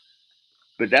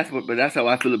that's how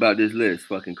I feel about this list.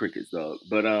 Fucking crickets, dog.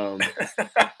 But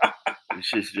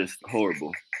it's just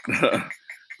horrible.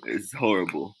 It's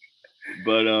horrible.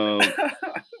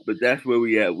 But that's where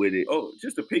we at with it. Oh,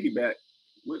 just to piggyback.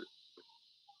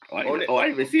 I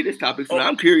didn't even see this topic, so now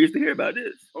I'm curious to hear about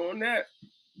this. On that,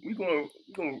 we're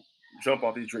gonna jump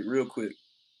off this Drake real quick.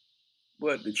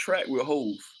 But the track with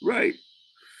Hove. Right.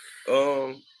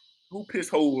 Who pissed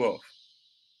Hove off?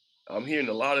 I'm hearing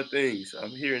a lot of things.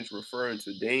 I'm hearing it's referring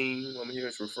to Dame. I'm hearing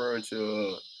it's referring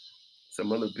to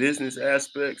some other business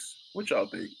aspects. What y'all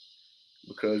think?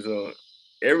 Because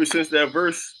ever since that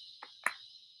verse,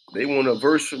 they want a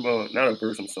verse from not a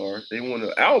verse. I'm sorry. They want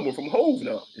an album from Hove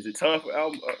now. Is it time for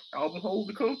album Hove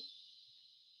to come?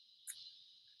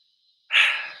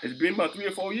 It's been about 3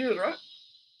 or 4 years, right?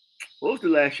 What was the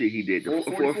last shit he did? The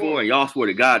 444, and y'all swear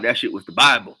to God that shit was the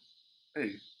Bible.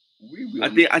 Hey, we will.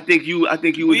 I think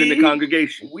you was in the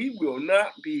congregation. We will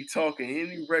not be talking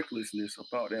any recklessness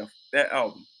about that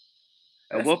album.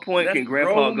 At what point can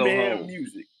Grandpa go home?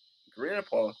 Music,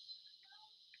 Grandpa.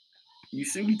 You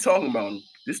see me talking about him.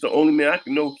 This is the only man I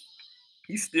can know.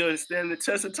 He's still standing the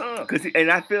test of time.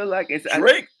 And I feel like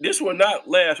Drake. This will not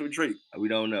last with Drake. We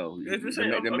don't know.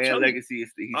 The man legacy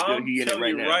is he in it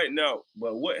right now.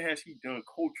 But what has he done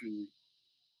culturally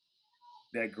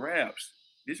that grabs?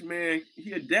 This man,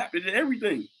 he adapted to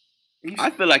everything. I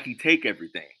feel like he take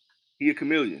everything. He a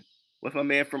chameleon. What's my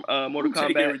man from Mortal Kombat?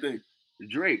 Take everything.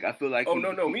 Drake. I feel like. Oh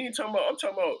no, we ain't talking about. I'm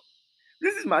talking about.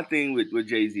 This is my thing with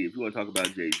Jay-Z. If you want to talk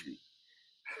about Jay-Z,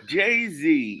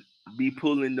 Jay-Z be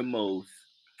pulling the most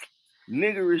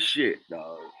niggerish shit,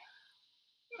 dog.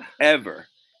 Ever.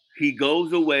 He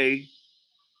goes away,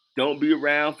 don't be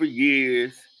around for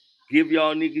years, give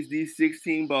y'all niggas these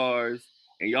 16 bars,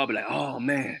 and y'all be like, oh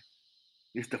man,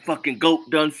 it's the fucking GOAT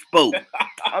done spoke.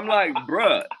 I'm like,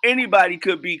 bruh, anybody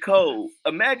could be cold.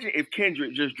 Imagine if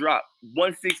Kendrick just dropped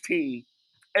 116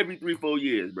 every 3-4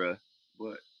 years, bruh.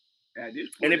 But at this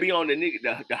point, and it be on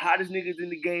the hottest niggas in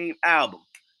the game album.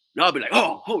 Y'all be like,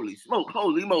 oh, holy smoke,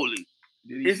 holy moly.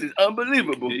 This is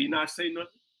unbelievable. Did he not say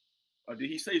nothing? Or did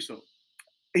he say something?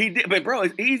 He did, but bro,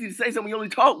 it's easy to say something. You only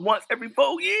talk once every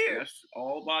 4 years. That's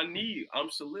all I need. I'm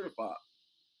solidified.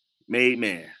 Made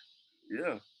man.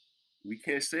 Yeah. We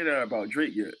can't say that about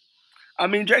Drake yet. I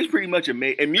mean, Drake's pretty much a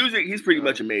made, in music, he's pretty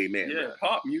much a made man. Yeah, bro.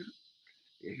 Pop music.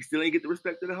 Yeah, he still ain't get the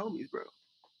respect of the homies, bro.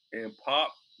 And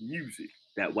pop music.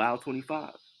 That Wild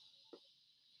 25.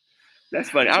 That's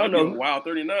funny. I don't know. Wild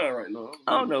 39 right now.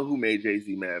 I don't know who made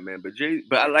Jay-Z mad, man. But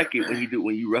I like it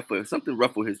when you ruffle something,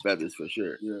 ruffle his feathers for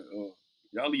sure. Yeah.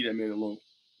 Y'all leave that man alone.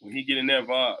 When he get in that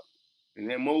vibe, in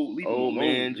that mode, leave him alone. Old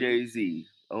man Jay-Z.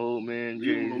 Old man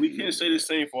Jay-Z. We can't say the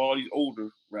same for all these older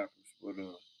rappers, but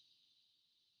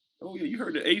oh yeah, you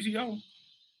heard the AZ album?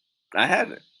 I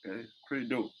haven't. Okay, pretty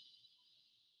dope.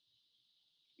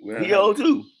 Well, he old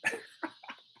too.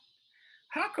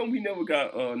 How come we never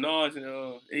got Nas and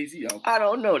AZ album? I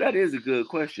don't know. That is a good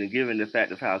question, given the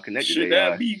fact of how connected they are. Should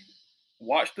that be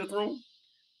Watch the Throne?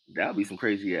 That'd be some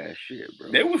crazy ass shit,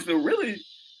 bro. They was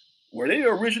were they the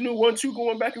original 1-2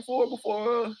 going back and forth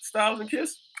before Styles and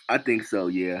Kiss? I think so,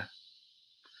 yeah.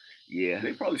 Yeah.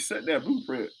 They probably set that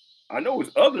blueprint. I know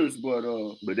it's others, but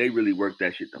they really worked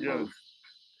that shit the most.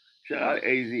 Shout out to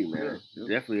AZ, man. Yeah.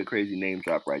 Definitely a crazy name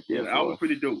drop right there. Yeah, that was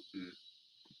pretty dope.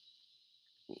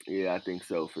 Yeah, I think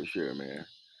so for sure, man.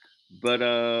 But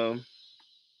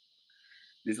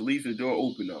this leaves the door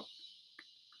open now.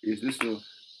 Is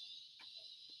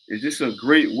this a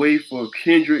great way for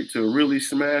Kendrick to really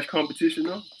smash competition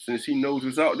now, since he knows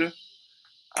what's out there?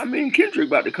 I mean, Kendrick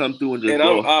about to come through and just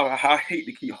I hate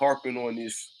to keep harping on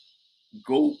this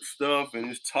GOAT stuff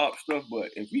and this top stuff,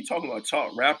 but if we talking about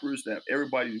top rappers that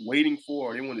everybody's waiting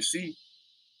for or they want to see,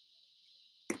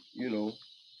 you know,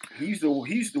 he's the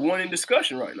one in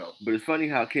discussion right now. But it's funny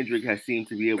how Kendrick has seemed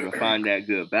to be able to find that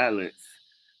good balance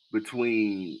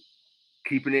between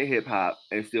keeping it hip hop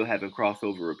and still having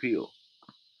crossover appeal.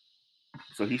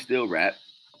 So he still rap,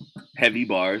 heavy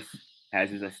bars,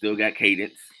 still got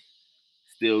cadence,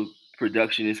 still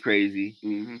production is crazy,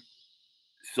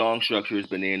 song structure is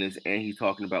bananas, and he's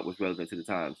talking about what's relevant to the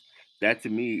times. That to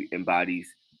me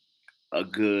embodies a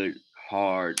good,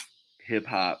 hard hip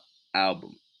hop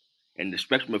album. And the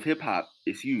spectrum of hip hop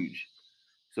is huge.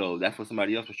 So that's what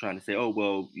somebody else was trying to say. Oh,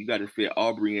 well, you got to fit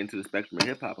Aubrey into the spectrum of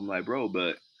hip hop. I'm like, bro,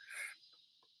 but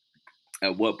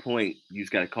at what point you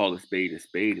just got to call a spade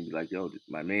and be like, yo,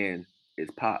 my man is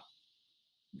pop,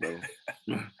 bro.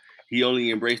 He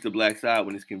only embraced the black side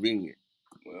when it's convenient.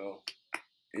 Well,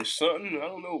 it's something, I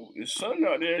don't know, it's something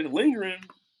out there lingering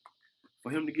for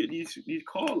him to get these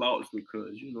call outs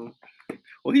because, you know.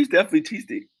 Well, he's definitely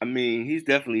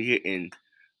hitting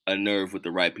a nerve with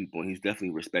the right people, and he's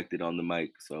definitely respected on the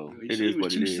mic. So it is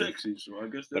what it is. Sexy, so I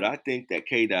guess. But I think that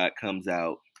K-Dot comes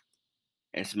out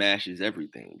and smashes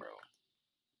everything, bro.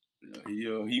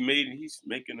 Yeah, he's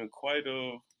making quite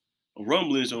a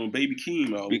rumblings on Baby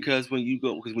Keem album. Because when you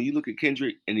look at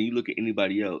Kendrick and then you look at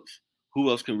anybody else, who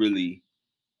else can really?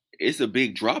 It's a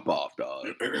big drop off, dog.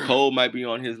 Cole might be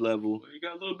on his level. Well, he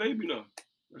got a little baby now.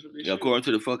 That's what they say. According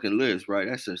to the fucking list, right?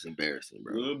 That's just embarrassing,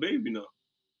 bro. Little baby now.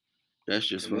 That's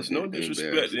just fucking There's no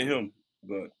disrespect to him,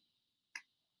 but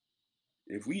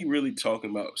if we really talking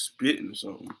about spitting or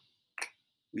something,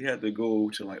 we have to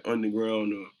go to like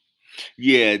underground or.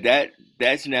 Yeah,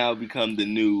 that's now become the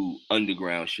new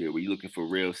underground shit where you're looking for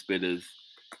real spitters,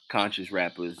 conscious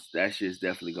rappers. That shit's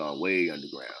definitely gone way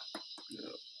underground. Yeah.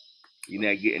 You're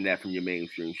not getting that from your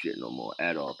mainstream shit no more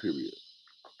at all, period.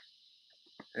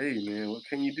 Hey, man, what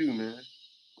can you do, man?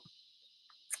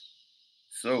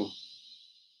 So,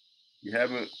 you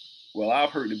haven't... Well,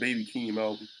 I've heard the Baby Keem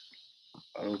album.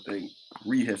 I don't think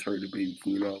Ree has heard the Baby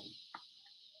Keem album.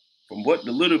 From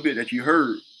the little bit that you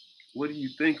heard, what do you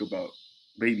think about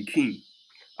Baby Keem?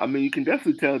 I mean, you can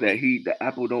definitely tell that the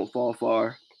apple don't fall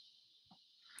far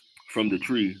from the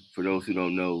tree. For those who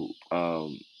don't know,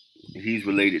 he's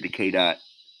related to K-Dot.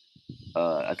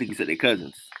 I think he said they're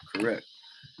cousins. Correct.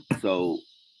 So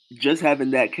just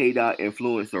having that K Dot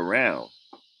influence around,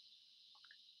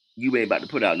 you ain't about to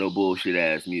put out no bullshit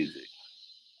ass music.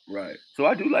 Right. So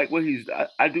I do like what he's.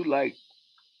 I do like.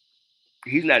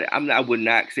 He's not. I would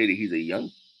not say that he's a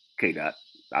young K Dot.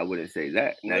 I wouldn't say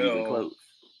that. Not even close.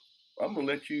 I'm gonna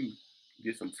let you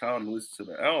get some time to listen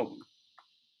to the album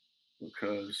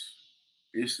because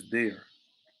it's there.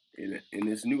 In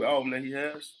this new album that he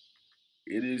has,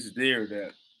 it is there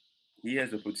that he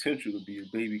has the potential to be a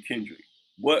baby Kendrick.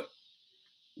 But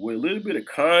with a little bit of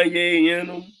Kanye in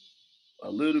him, a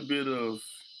little bit of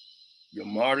your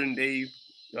modern day,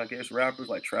 I guess, rappers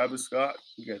like Travis Scott,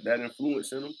 you got that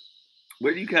influence in him.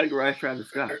 Where do you categorize Travis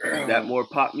Scott? Is that more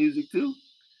pop music too?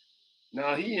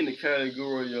 Nah, he in the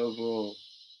category of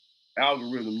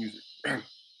algorithm music.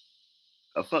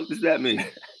 The fuck does that mean?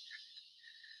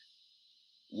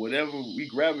 Whatever we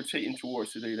gravitating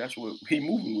towards today, that's what he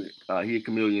moving with. He a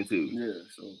chameleon too. Yeah,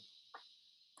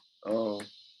 so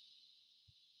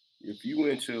if you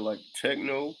into like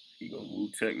techno, he gonna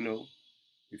move techno.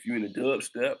 If you into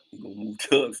dubstep, he gonna move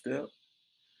dubstep.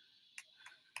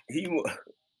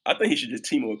 I think he should just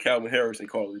team up with Calvin Harris and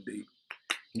call it a day.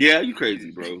 Yeah, you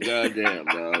crazy, bro. Goddamn,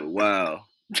 dog. Wow.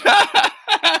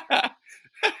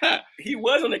 He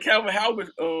was on the Calvin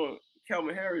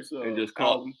Harris and just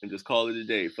call it a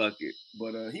day. Fuck it.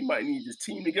 But he might need to just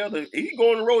team together. If he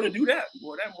go on the road and do that,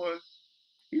 boy, that boy,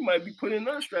 he might be put in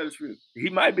another stratosphere. He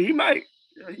might. Yeah, he might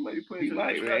be put in. He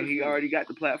might, man. He already got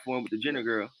the platform with the Jenner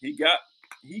girl. He got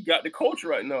the culture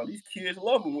right now. These kids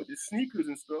love him with the sneakers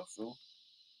and stuff. So,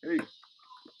 hey,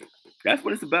 that's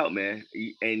what it's about, man.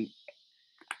 And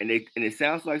it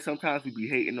sounds like sometimes we be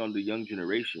hating on the young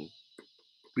generation.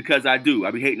 Because I do.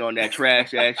 I be hating on that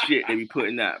trash ass shit they be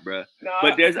putting out, bro.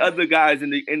 But there's other guys in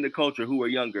the culture who are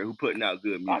younger who putting out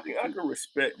good music. I can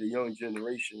respect the young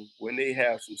generation when they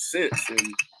have some sense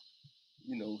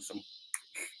and some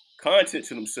content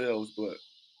to themselves, but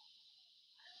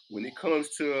when it comes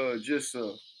to just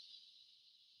the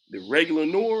regular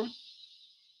norm,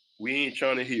 we ain't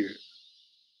trying to hear it.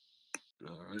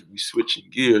 All right, we switching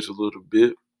gears a little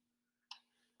bit.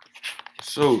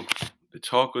 So, the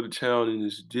talk of the town in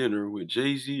this dinner with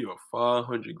Jay-Z or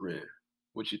 500 grand.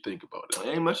 What you think about that?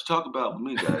 Ain't much to talk about with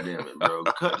me, goddamn it, bro.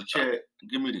 Cut the check,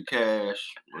 give me the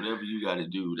cash, whatever you got to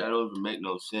do. That don't even make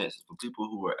no sense for people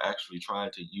who are actually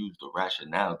trying to use the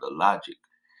rationale, the logic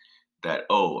that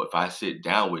if I sit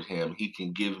down with him, he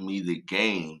can give me the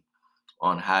game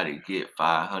on how to get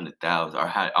 500,000 or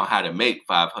how to make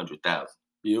 500,000.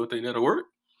 You don't think that'll work?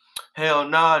 Hell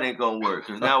nah, it ain't gonna work.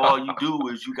 Cause now all you do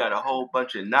is you got a whole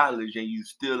bunch of knowledge and you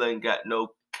still ain't got no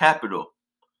capital.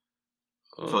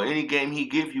 So any game he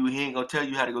give you, he ain't gonna tell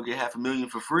you how to go get $500,000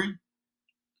 for free.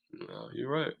 No, you're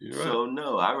right. So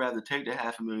no, I'd rather take the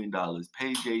 $500,000,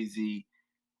 pay Jay-Z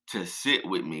to sit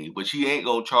with me, but he ain't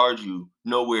gonna charge you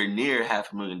nowhere near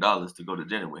 $500,000 to go to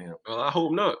dinner with him. Well, I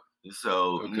hope not.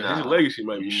 So his legacy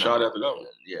might be shot after that one.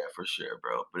 Yeah, for sure,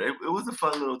 bro. But it was a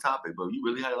fun little topic, bro. You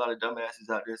really had a lot of dumbasses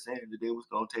out there saying that they was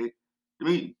gonna take the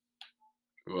meeting.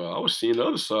 Well, I was seeing the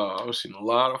other side. I was seeing a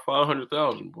lot of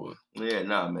 500,000, boy. Yeah,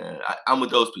 nah, man. I'm with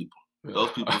those people.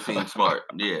 Those people seem smart.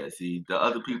 Yeah, see, the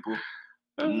other people,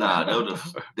 nah,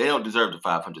 they don't deserve the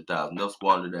 500,000. They'll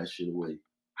squander that shit away.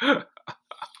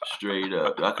 Straight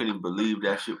up. I couldn't even believe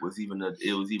that shit was even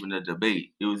a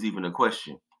debate. It was even a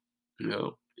question.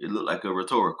 No. It looked like a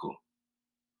rhetorical.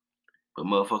 But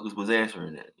motherfuckers was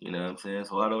answering it. You know what I'm saying?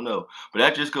 So I don't know. But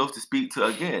that just goes to speak to,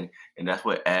 again, and that's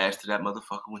what adds to that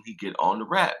motherfucker when he get on the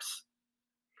raps,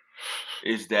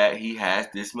 is that he has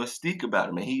this mystique about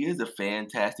him. And he is a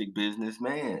fantastic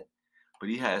businessman. But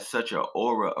he has such an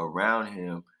aura around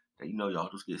him that, y'all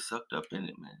just get sucked up in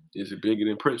it, man. Is it bigger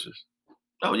than Prince's?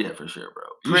 Oh, yeah, for sure,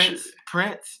 bro.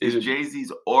 Prince is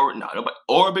Jay-Z's aura. Nah, nobody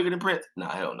aura bigger than Prince? Nah,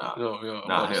 hell no.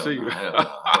 Nah, hell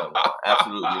no.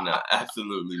 Absolutely not.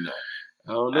 Absolutely not.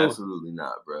 I don't know. Absolutely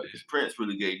not, bro. Because Prince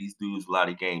really gave these dudes a lot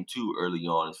of game too early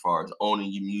on, as far as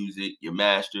owning your music, your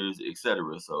masters,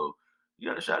 etc. So you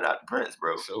got to shout out to Prince,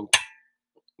 bro. So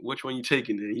which one you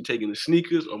taking? Then you taking the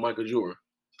sneakers or Michael Jordan?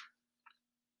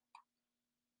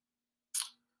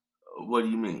 What do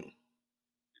you mean?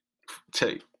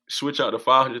 Switch out the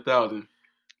 500,000.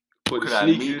 Could I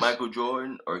meet Michael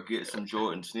Jordan or get some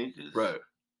Jordan sneakers? Right.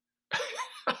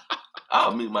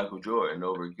 I'll meet Michael Jordan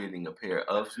over getting a pair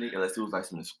of sneakers, unless it was like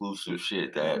some exclusive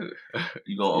shit that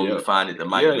you're going to only find at the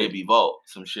Mike Baby Vault,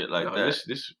 some shit like that.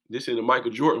 This in the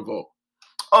Michael Jordan Vault.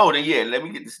 Oh, then yeah, let me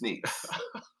get the sneaks.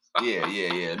 Yeah.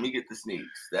 Let me get the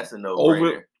sneaks. That's a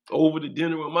no-brainer. Over the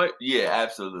dinner with Mike? Yeah,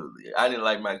 absolutely. I didn't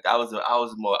like Mike. I'm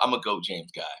a Go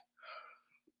James guy.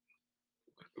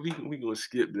 we gonna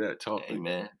skip that topic. Hey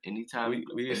man, anytime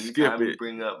we skip you it.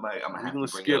 bring up Mike, I'm gonna We have gonna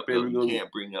to bring skip up it. Goat. We You gonna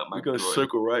can't bring up we're Mike gonna Jordan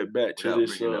circle right back to without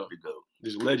this bringing up the Goat.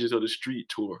 this Legends of the Street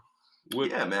tour.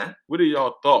 Yeah, man. What are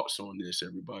y'all thoughts on this,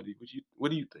 everybody?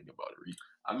 What do you think about it, Reed?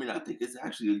 I mean, I think it's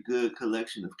actually a good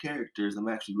collection of characters. I'm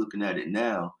actually looking at it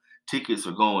now. Tickets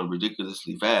are going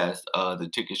ridiculously fast. The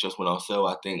tickets just went on sale,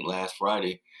 I think, last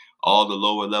Friday. All the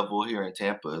lower level here in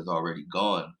Tampa is already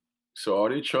gone. So are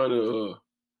they trying to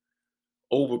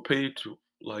overpay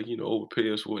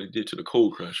overpay us for what they did to the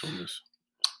Cold Crash on this?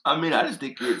 I mean, I just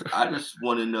think I just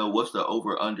want to know what's the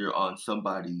over under on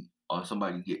somebody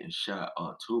getting shot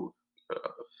on tour.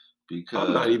 Because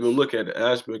I'm not even looking at the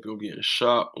aspect of getting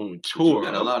shot on but you tour.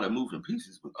 got a lot of moving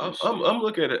pieces with this I'm shit.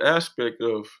 looking at the aspect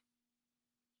of,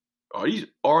 are these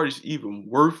artists even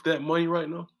worth that money right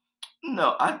now?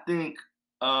 No, I think.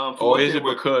 Or is it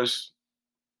because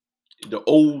the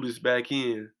old is back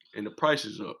in and the price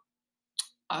is up?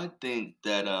 I think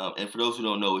that, and for those who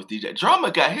don't know, it's DJ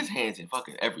Drama got his hands in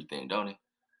fucking everything, don't he?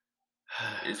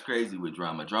 It's crazy with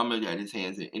Drama. Drama got his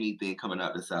hands in anything coming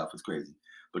out the South. It's crazy,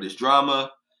 but it's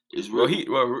Drama. It's really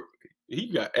he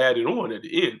got added on at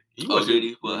the end. He wasn't. Did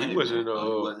he? Well, he he wasn't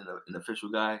an official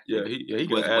guy. Yeah, he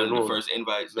was got added one of on. the first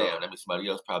invites. No. Damn, that means somebody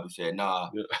else probably said nah.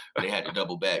 Yeah. They had to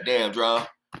double back. Damn, Drama.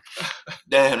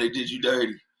 Damn, they did you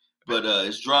dirty. But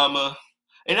it's Drama.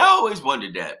 And I always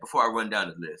wondered that before I run down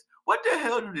the list. What the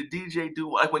hell do the DJ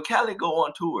do? Like when Khaled go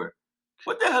on tour,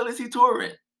 what the hell is he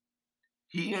touring?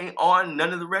 He ain't on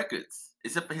none of the records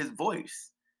except for his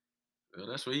voice. Well,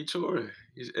 that's what he touring.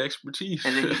 His expertise.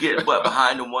 And then you get what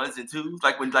behind the ones and twos,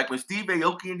 like when Steve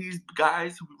Aoki and these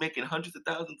guys who be making hundreds of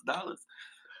thousands of dollars.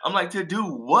 I'm like, to do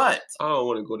what? I don't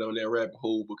want to go down that rabbit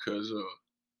hole because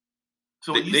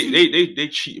so they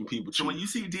cheating people. So when you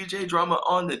see DJ Drama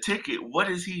on the ticket, what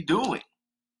is he doing?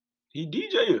 He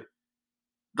DJing.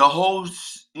 The whole,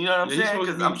 you know what I'm saying?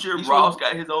 Because I'm sure Ross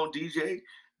got his own DJ,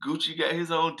 Gucci got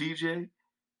his own DJ.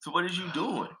 So what is you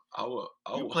doing?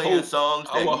 You playing songs.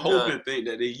 I would hope and think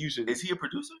that they using. Is he a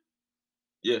producer?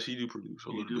 Yes, he do produce.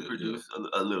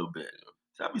 A little bit.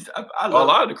 So a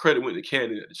lot of the credit went to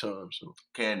Cannon at the time. So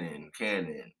Cannon.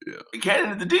 Yeah.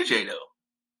 Cannon is the DJ though.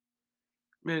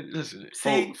 Man, listen,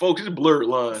 folks, it's blurred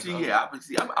lines. We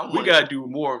gotta do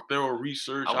more thorough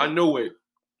research. I know what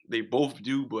they both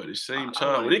do, but at the same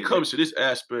time, when it comes to this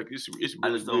aspect, it's really I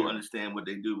just don't understand what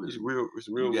they do. It's real.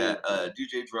 You got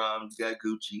DJ Drums, you got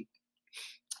Gucci,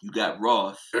 you got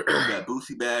Ross, you got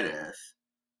Boosie Badass,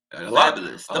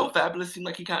 Fabulous. Fabulous seemed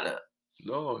like he kind of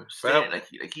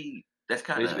that's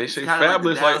kind of they say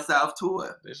Fabulous like the down south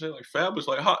tour. They say like Fabulous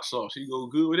like hot sauce. He go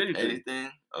good with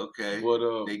anything. Okay.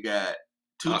 But they got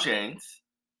 2 Chainz,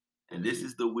 and this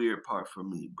is the weird part for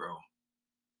me, bro.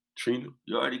 Trina.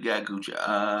 You already got Gucci.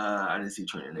 I didn't see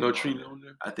Trina. No Trina on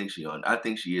there. I think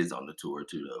she is on the tour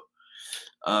too, though.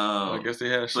 I guess they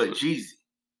have. But Jeezy,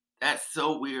 that's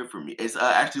so weird for me. It's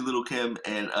actually Little Kim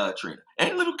and Trina.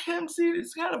 And Little Kim, see,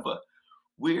 it's kind of a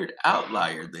weird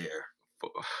outlier there.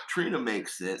 Trina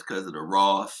makes sense because of the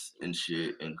Ross and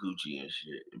shit and Gucci and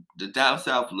shit. The down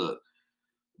south look.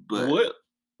 But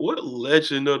what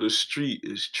legend of the street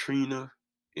is Trina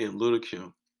and Little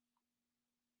Kim?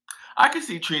 I can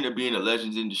see Trina being a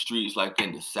legend in the streets, like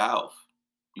in the South,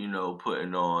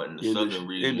 putting on in the southern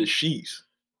region. In the sheets.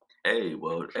 Hey,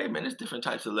 man, there's different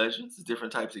types of legends. There's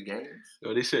different types of games.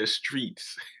 Oh, they said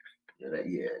streets.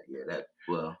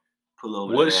 Pull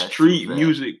over. What street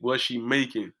music was she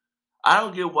making? I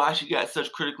don't get why she got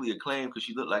such critically acclaimed because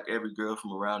she looked like every girl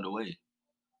from around the way.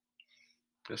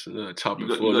 That's another topic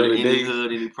for another day. Any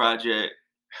hood, any project,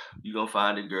 you gonna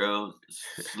find a girl,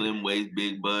 slim waist,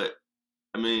 big butt.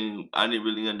 I mean, I didn't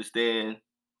really understand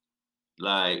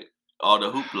like all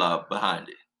the hoopla behind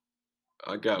it.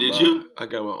 I got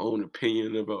my own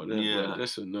opinion about that. Yeah,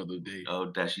 that's another day.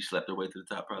 Oh, that she slept her way to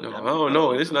the top, probably. No, I don't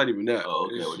know. It's not even that. Oh,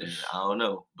 okay. I don't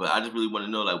know, but I just really want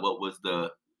to know like what was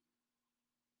the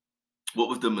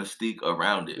mystique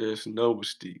around it? There's no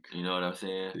mystique. You know what I'm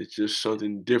saying? It's just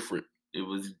something different. It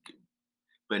was,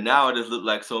 but now it just looked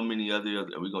like so many other.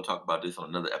 And we're gonna talk about this on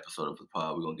another episode of the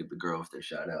pod. We're gonna give the girls their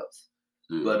shout outs.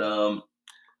 Yeah. But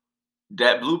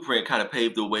that blueprint kind of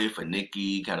paved the way for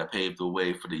Nicki. Kind of paved the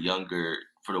way for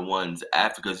the ones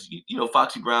after, because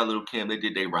Foxy Brown, Little Kim, they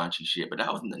did their raunchy shit, but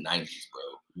that was in the 90s, bro.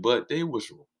 But they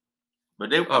was.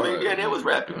 They was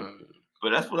rapping.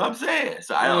 But that's what I'm saying.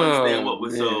 So I don't understand what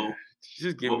was so.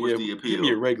 Just give me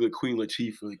a regular Queen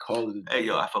Latifah and call it a day. Hey,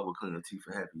 yo, I fuck with Queen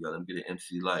Latifah happy, yo. Let me get an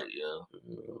MC Light, yo.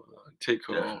 Take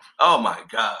her off. Oh, my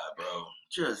God, bro.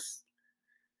 Just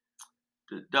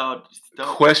the dog.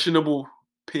 Questionable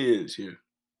pins here.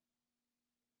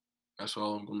 That's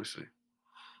all I'm going to say.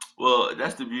 Well,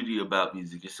 that's the beauty about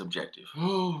music. It's subjective.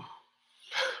 Oh,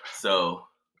 So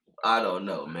I don't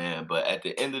know, man. But at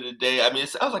the end of the day, I mean, it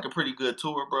sounds like a pretty good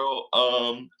tour, bro.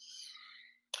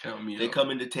 count me They out.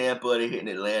 come into Tampa, they hitting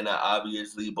Atlanta,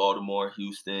 obviously, Baltimore,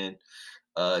 Houston,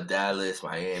 Dallas,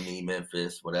 Miami,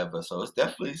 Memphis, whatever. So it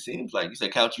definitely seems like you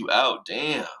said count you out.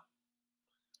 Damn.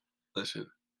 Listen,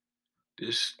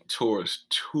 this tour is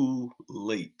too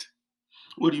late.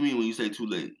 What do you mean when you say too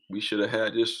late? We should have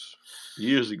had this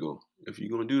years ago if you're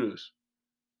gonna do this.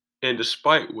 And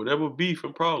despite whatever beef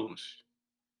and problems,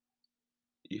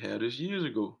 you had this years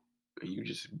ago, and you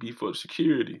just beef up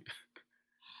security.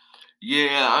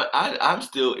 Yeah, I'm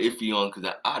still iffy on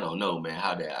because I don't know, man.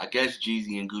 How that? I guess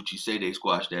Jeezy and Gucci say they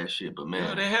squashed that shit, but Yeah,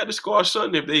 man, they had to squash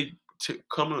something if they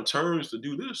come to terms to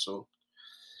do this. So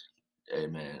hey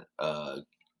man,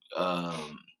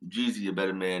 Jeezy a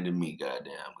better man than me,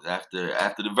 goddamn. 'Cause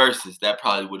after the verses, that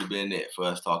probably would have been it for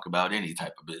us to talk about any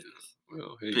type of business.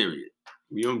 well, hey, Period.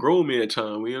 we on grown man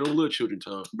time. We ain't on little children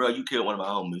time. Bro, you killed one of my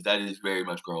homies. That is very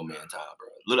much grown man time, bro.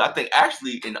 Look, I think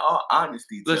actually, in all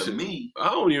honesty, to Listen, me, I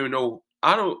don't even know.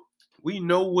 I don't. We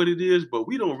know what it is, but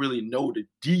we don't really know the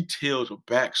details or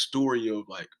backstory of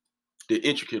like the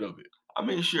intricate of it. I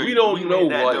mean, sure, We don't we know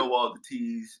may not like, know all the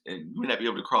T's, and we may not be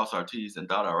able to cross our T's and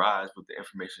dot our I's with the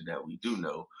information that we do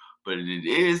know, but it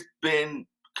is been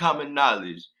common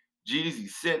knowledge. Jeezy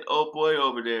sent old boy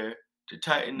over there to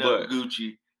tighten up but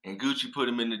Gucci, and Gucci put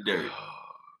him in the dirt.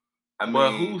 I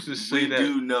but mean, who's to say we that?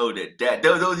 do know that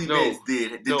those events No,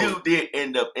 did. The no, dude did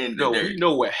end up in the no. dirt. We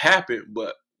know what happened,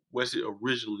 but was it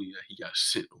originally that he got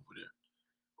sent over there,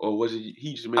 or was it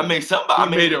he just I made mean, somebody. he I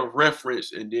made mean, a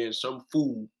reference and then some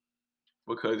fool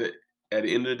because at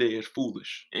the end of the day it's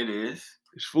foolish. it is,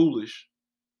 It's foolish.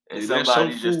 and There's some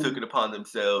somebody just took fool it upon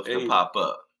themselves to and pop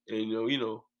up, and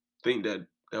think that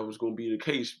that was gonna be the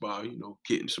case by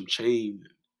getting some chain.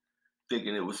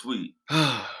 thinking it was sweet.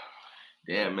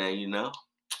 Damn, man,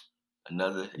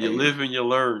 another. You Hey, live and you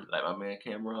learn. like my man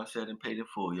Cameron said and paid in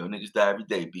full. Yo, niggas die every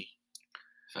day, B.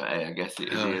 So hey, I guess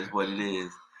it is what it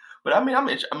is. But I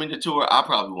mean, the tour I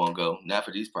probably won't go. Not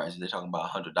for these prices. They're talking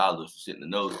about $100 to sit in the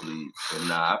nosebleed. So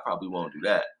nah, I probably won't do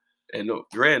that. And no,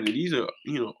 granted, these are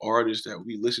artists that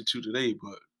we listen to today,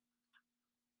 but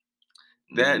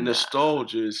that Nah.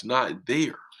 nostalgia is not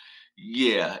there.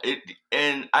 Yeah,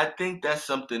 and I think that's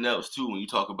something else too when you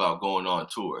talk about going on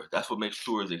tour. That's what makes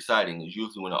tours exciting. Is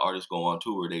usually when the artists go on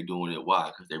tour, they doing it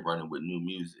why? Because they're running with new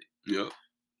music. Yeah.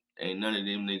 Ain't none of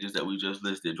them niggas that we just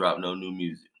listed drop no new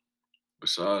music.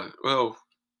 Besides, well,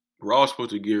 we're all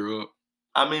supposed to gear up.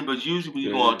 I mean, but usually when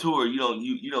you go on tour, you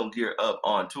don't gear up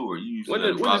on tour. You usually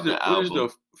When drop the album. What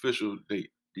is the official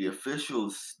date? The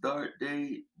official start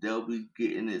date, they'll be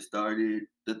getting it started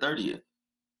the 30th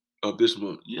Of this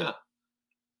month. Yeah.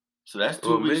 So that's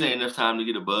 2 weeks ain't enough time to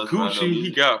get a buzz around no Gucci, music.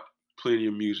 he got plenty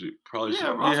of music. Probably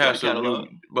Ross got a catalog.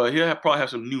 but he'll probably have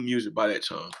some new music by that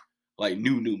time. Like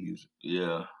new music.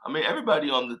 Yeah. I mean, everybody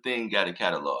on the thing got a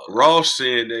catalog. Ross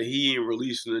saying that he ain't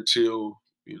releasing until,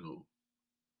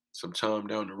 sometime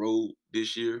down the road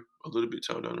this year. A little bit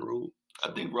time down the road. So.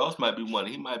 I think Ross might be one.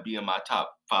 He might be in my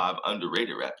top 5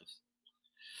 underrated rappers.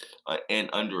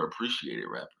 And underappreciated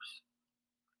rappers.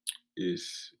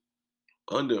 Is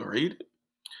underrated?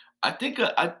 I think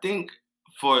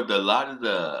for the lot of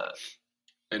the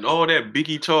and all that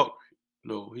Biggie talk,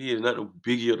 no, he is not a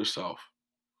Biggie of the South.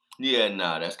 Yeah,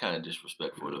 nah, that's kind of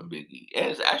disrespectful to Biggie, and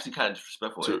it's actually kind of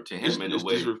disrespectful to him in a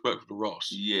way. It's disrespectful to Ross.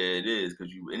 Yeah, it is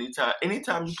because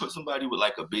anytime you put somebody with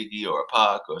like a Biggie or a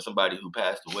Pac or somebody who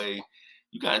passed away,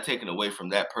 you kind of taken away from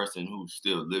that person who's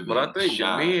still living. But I think the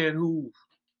man who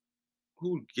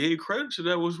gave credit to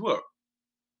that was what?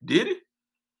 Diddy?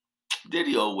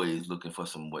 Diddy always looking for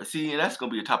some way. See, and that's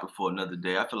gonna be a topic for another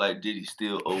day. I feel like Diddy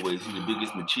still always the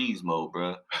biggest machismo,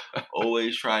 bro.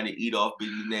 Always trying to eat off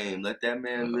Biggie's name. Let that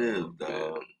man live,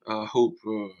 dog. I hope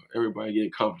everybody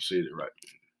getting compensated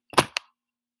right.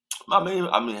 I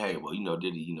mean, hey, well,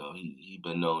 Diddy, he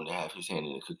been known to have his hand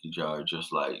in the cookie jar,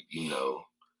 just like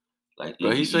like.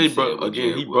 But he say,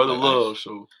 again, he brother love,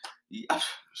 so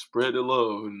spread the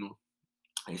love,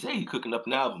 They say he cooking up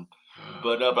an album.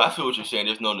 But I feel what you're saying.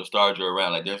 There's no nostalgia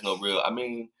around. Like, there's no real. I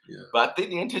mean, but I think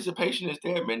the anticipation is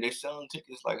there, man. They selling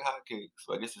tickets like hotcakes.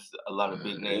 So I guess it's a lot of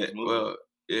big names moving.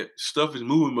 Well, stuff is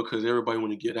moving because everybody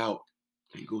want to get out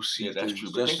and go see. Yeah, that's true.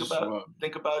 But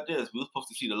think about this. We were supposed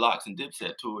to see the Locks and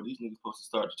Dipset tour. These niggas supposed to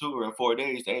start the tour in 4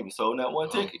 days. They ain't even sold that one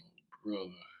ticket.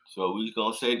 Brother. So we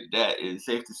gonna say that it's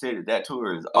safe to say that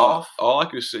tour is off. All I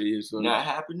can say is not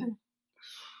happening.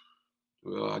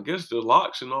 Well, I guess the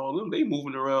Locks and all them, they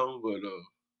moving around, but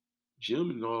Jim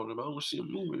and all them, I don't see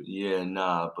them moving. Yeah,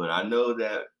 nah, but I know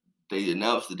that they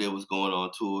announced that they was going on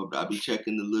tour, but I be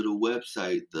checking the little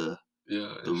website, the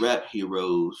Rap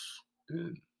Heroes.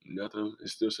 Nothing. It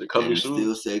still say coming soon.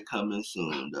 Still say coming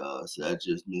soon, dog. So that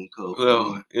just means cold.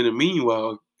 Well, in the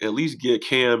meanwhile, at least get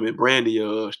Cam and Brandy a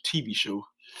TV show.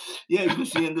 Yeah, you been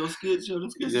seeing those skits? Yo, them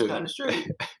skits is kind of straight.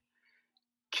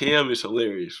 Cam is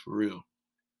hilarious for real.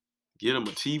 Get him a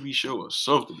TV show or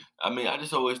something. I mean, I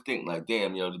just always think like,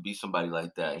 damn, to be somebody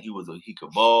like that. He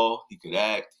could ball, he could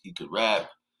act, he could rap,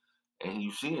 and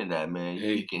you seeing that, man.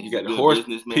 Hey, you got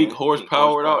the pink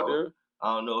horsepower out there.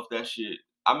 I don't know if that shit.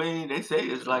 I mean, they say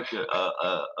it's like a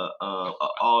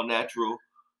all natural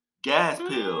gas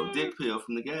pill, dick pill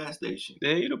from the gas station.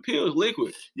 Yeah, the pill's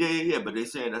liquid. Yeah. But they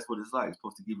saying that's what it's like. It's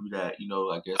supposed to give you that,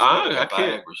 I guess. I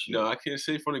can't. No, I can't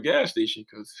say from the gas station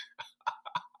because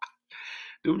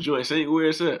them joints ain't where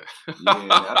it's at. Yeah,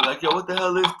 I'd be like, yo, what the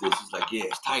hell is this? He's like, yeah,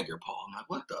 it's Tiger Paw. I'm like,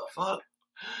 what the fuck?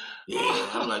 Yeah,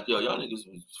 I'm like, yo, y'all niggas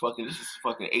fucking. This is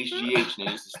fucking HGH,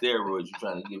 nigga. This is steroids you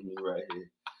trying to give me right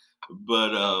here.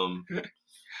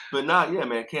 But nah, yeah,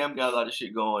 man. Cam got a lot of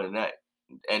shit going,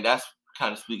 and that's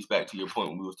kind of speaks back to your point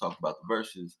when we was talking about the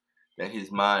verses, that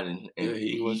his mind and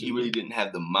he really didn't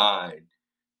have the mind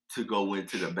to go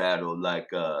into the battle like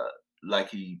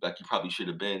he probably should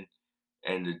have been,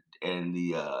 and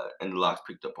the Locks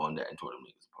picked up on that and tore them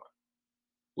niggas apart.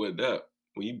 With that,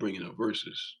 when you bring in the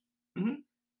verses,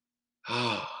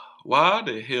 why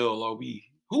the hell are we?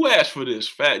 Who asked for this?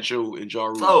 Fat Joe and Ja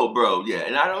Rule. Oh, bro, yeah,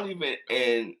 and I don't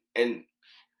even and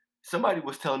somebody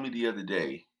was telling me the other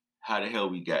day how the hell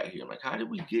we got here. I'm like, how did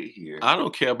we get here? I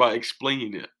don't care about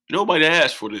explaining it. Nobody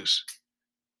asked for this.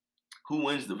 Who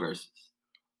wins the verses?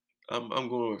 I'm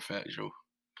going with Fat Joe.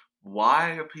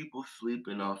 Why are people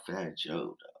sleeping on Fat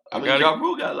Joe, though? I mean, Ja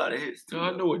Rule got a lot of hits too.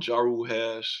 I know what Ja Rule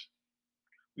has.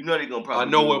 You know they're gonna probably. I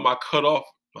know what my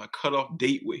cutoff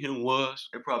date with him was.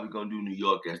 They're probably gonna do New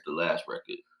York as the last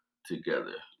record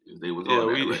together. If they was on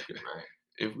that record, right?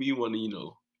 If we want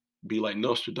to, be like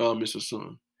Nostradamus or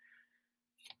something.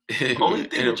 Only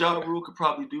thing that Ja Rule could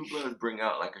probably do, bro, is bring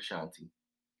out like Ashanti,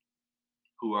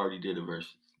 who already did a verse.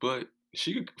 But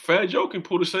Fat Joe can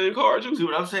pull the same card too. See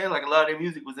what I'm saying? Like a lot of their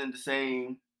music was in the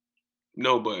same.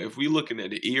 No, but if we looking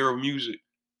at the era of music,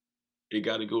 it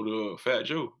got to go to Fat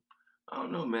Joe. I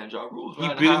don't know, man. Ja Rule was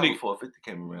riding high before 50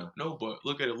 came around. No, but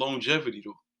look at the longevity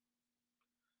though.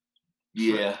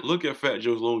 Yeah. Look at Fat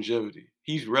Joe's longevity.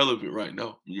 He's relevant right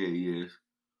now. Yeah, he is.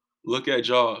 Look at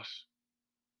Ja's.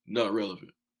 Not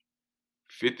relevant.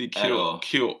 50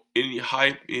 killed any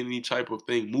hype, any type of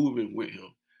thing moving with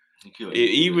him.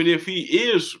 Even if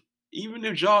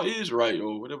Ja is right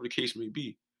or whatever the case may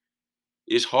be,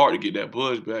 it's hard to get that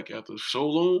buzz back after so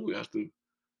long.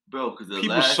 Bro, because the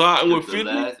last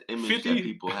image 50, that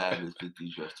people have is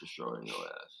 50 just destroying your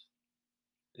ass.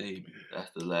 Hey, man.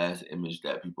 That's the last image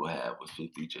that people have was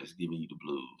 50 just giving you the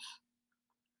blues.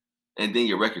 And then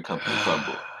your record company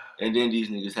crumbled. And then these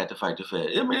niggas had to fight the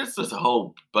Fed. I mean, it's just a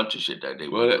whole bunch of shit that they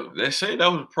were doing. They say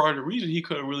that was part of the reason he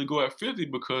couldn't really go at 50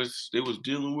 because they was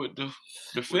dealing with the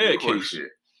Fed case. Shit.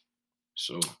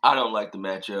 So I don't like the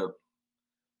matchup.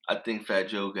 I think Fat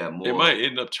Joe got more. It might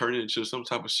end up turning into some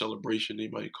type of celebration, they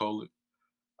might call it.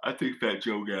 I think Fat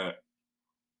Joe got.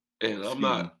 And I'm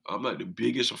not the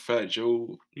biggest of Fat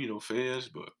Joe, fans,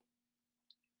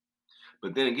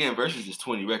 But then again, Versus is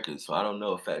 20 records, so I don't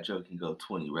know if Fat Joe can go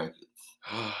 20 records.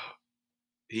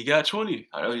 He got 20.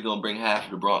 I know he's gonna bring half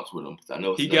of the Bronx with him. I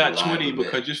know he got 20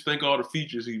 because just think all the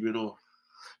features he's been on.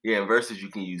 Yeah, in Versus you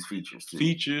can use features too.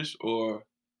 Features or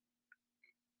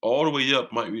All the Way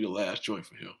Up might be the last joint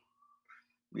for him.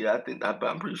 Yeah,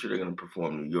 I'm pretty sure they're gonna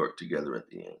perform New York together at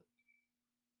the end.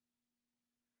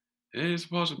 Yeah, it's a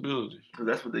possibility. Because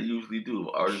that's what they usually do.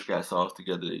 Artists got songs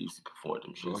together, they used to perform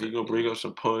them shit. Or he gonna bring up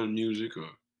some pun music or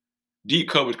deep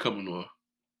coverage coming on.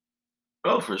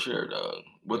 Oh, for sure, dog.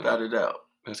 Without a doubt.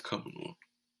 That's coming on.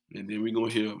 And then we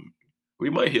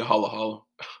might hear Holla Holla.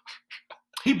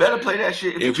 He better play that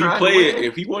shit if he play it.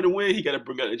 If he want to win, he got to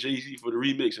bring out the Jay-Z for the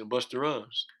remix and Busta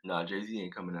Rhymes. Nah, Jay-Z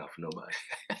ain't coming out for nobody.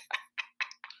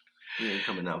 He ain't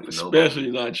coming out for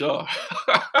Especially nobody. Not Ja.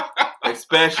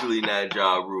 Especially not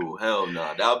Ja Rule. Hell no.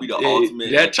 Nah. That'll be the ultimate.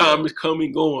 That time is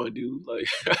coming going, dude. Like,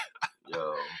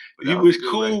 yo. We was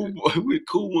cool. We was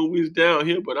cool when we was down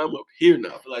here, but I'm up here now.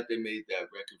 I feel like they made that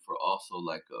record for also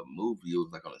like a movie. It was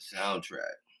like on a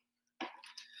soundtrack.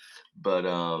 But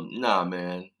nah,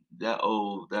 man.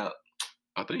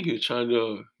 I think he was trying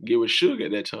to get with Suge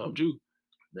at that time too.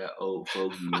 That old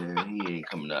fogey man, he ain't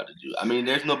coming out to do. I mean,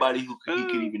 there's nobody he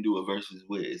could even do a versus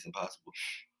with. It's impossible.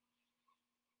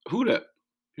 Who that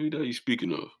you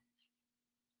speaking of?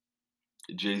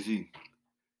 Jay-Z.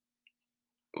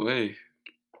 Wait.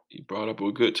 He brought up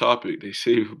a good topic. They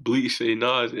say Bleak say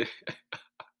Nas.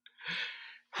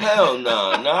 Hell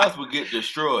no, Nas would get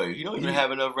destroyed. He don't even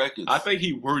have enough records. I think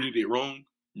he worded it wrong.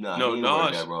 Nah, No, he ain't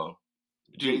worded Nas. that wrong.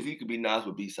 Jay-Z could be Nas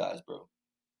with B-sides, bro.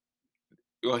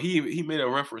 Well, he made a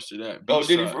reference to that. Oh,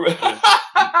 did he? For real? Yeah.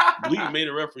 Bleak made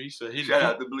a reference. He said his Shout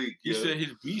out to Bleak. He said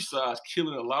his B-sides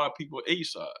killing a lot of people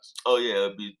A-sides. Oh yeah,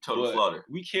 it'd be total slaughter.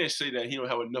 We can't say that he don't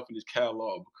have enough in his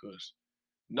catalog because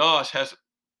Nas has.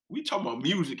 We talking about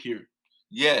music here.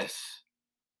 Yes.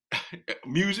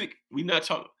 Music. We not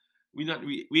talking.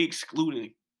 We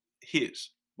excluding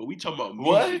hits, but we talking about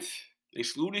music. What?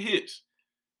 Excluding hits.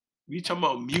 We talking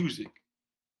about music,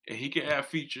 and he can add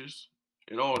features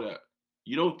and all that.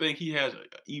 You don't think he has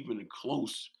even a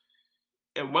close?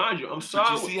 And mind you, I'm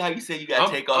sorry. But you see how you say you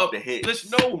gotta take off the hits?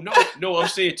 Listen, no. I'm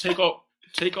saying take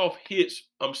off hits.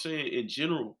 I'm saying in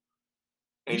general.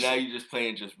 And now you're just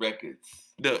playing just records.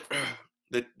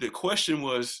 The question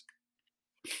was,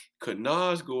 could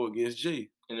Nas go against Jay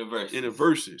in the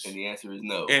verses? And the answer is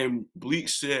no. And Bleak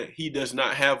said he does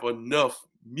not have enough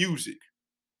music.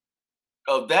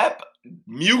 Oh, that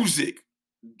music.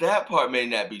 That part may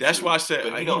not be That's true. why I said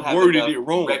but he don't have worded it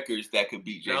wrong. Records that could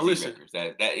beat Jay-Z records.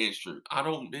 That is true. I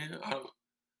don't.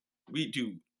 We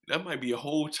do. That might be a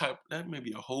whole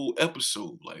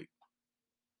episode. Like,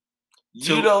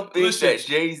 you don't think that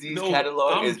Jay-Z's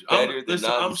catalog is better than Nas'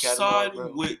 catalog? I'm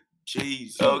siding with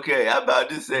Jay-Z. Okay, I'm about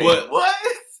to say but what?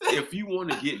 If you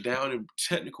want to get down and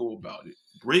technical about it,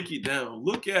 break it down.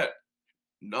 Look at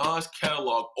Nas'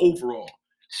 catalog overall.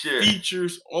 Sure.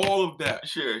 Features, all of that.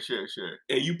 Sure.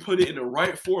 And you put it in the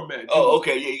right format. Dude. Oh,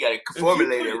 okay. Yeah, you got to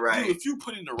formulate it right. Dude, if you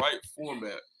put it in the right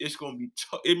format, it's going to be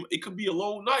tough. It could be a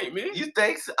long night, man. You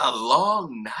think so? A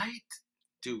long night?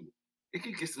 Dude. It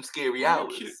could get some scary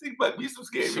hours. It might be some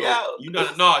scary hours. You're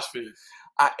not a Nas fan.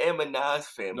 I am a Nas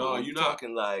fan. No, you're not.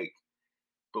 Talking like,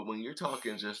 but when you're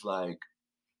talking just like,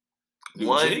 dude,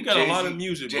 Jay got a lot of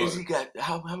music. Jay-Z got,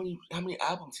 how many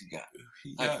albums he got?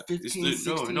 He like got 15,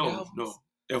 16 albums? No.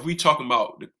 If we talking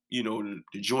about the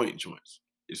joints,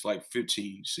 it's like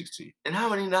 15, 16. And how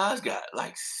many Nas got?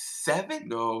 Like 7?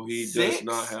 No, he 6? does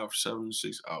not have 7,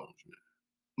 6 albums, man.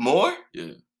 More?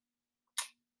 Yeah.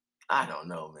 I don't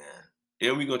know, man.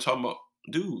 And we gonna talk about,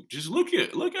 dude, just look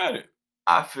at it.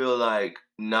 I feel like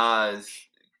Nas,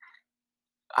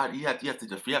 you have to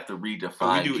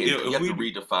redefine. You have to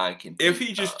redefine. If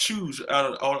he just choose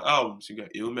out of all the albums, you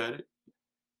got Illmatic,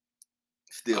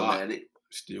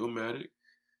 Stillmatic.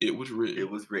 It was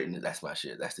written. That's my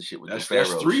shit. That's the shit with that's, the Pharaoh.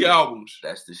 That's 3 albums.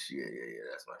 That's the shit. Yeah.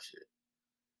 That's my shit.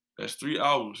 That's 3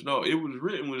 albums. No, it was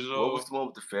written with. What was the one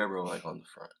with the Pharaoh like on the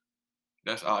front?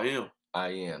 That's I Am. I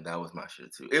Am. That was my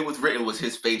shit too. It was written with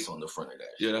his face on the front of that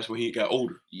shit. Yeah, that's when he got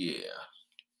older. Yeah.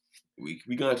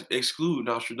 We gonna exclude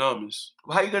Nostradamus.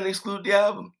 Well, how you gonna exclude the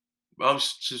album? I'm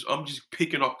just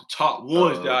picking off the top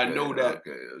ones that I know that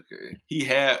he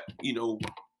had,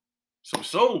 some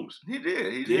songs. He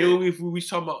did. If we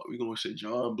talking about, we're gonna say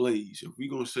John Blaze. If we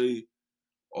gonna say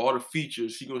all the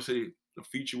features, he gonna say the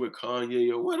feature with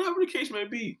Kanye or whatever the case may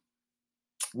be.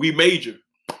 We major.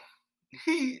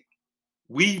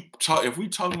 If we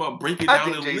talking about breaking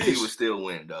down the list, Jay-Z would still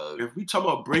win, dog. If we talking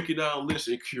about breaking down the list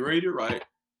and curate it right,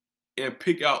 and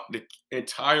pick out the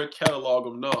entire catalog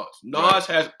of Nas. Nas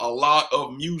has a lot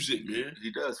of music, man.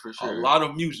 He does, for sure. A lot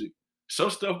of music. Some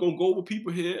stuff gonna go over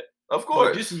people's head. Of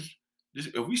course. This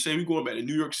if we say we going back to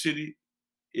New York City,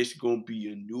 it's gonna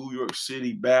be a New York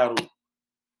City battle.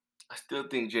 I still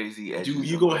think Jay-Z. Dude,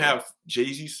 you gonna have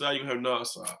Jay-Z side, you gonna have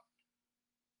Nas side.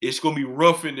 It's gonna be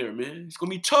rough in there, man. It's gonna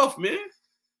be tough, man.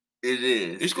 It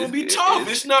is. It's gonna be tough.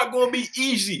 It's not gonna be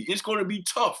easy. It's gonna be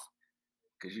tough.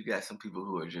 Because you got some people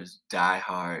who are just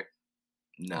diehard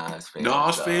Nas fans.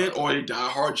 Or they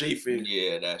diehard Jay fan.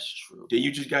 Yeah, that's true. Then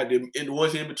you just got them and the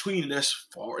ones in between, and that's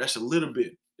far. That's a little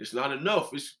bit. It's not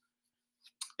enough.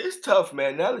 It's tough,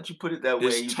 man. Now that you put it that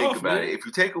way, you think about it. If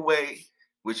you take away,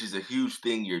 which is a huge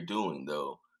thing you're doing,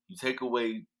 though, you take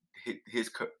away his,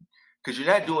 because you're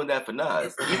not doing that for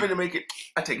Nas. Even to make it,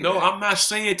 I take it. No, back. I'm not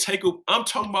saying I'm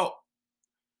talking about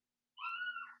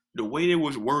the way it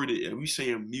was worded, and we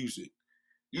saying music.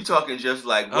 You talking just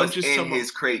like what's in his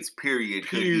crates, period.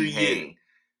 Could he hang?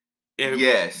 And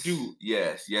yes, dude.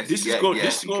 Yes. This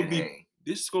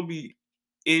is gonna be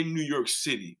in New York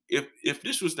City. If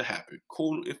this was to happen,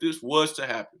 cool. If this was to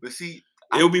happen, but see,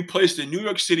 it will be placed in New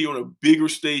York City on a bigger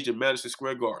stage in Madison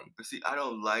Square Garden. But see, I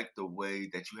don't like the way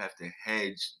that you have to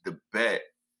hedge the bet.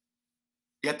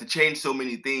 You have to change so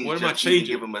many things. What am I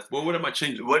changing? What am I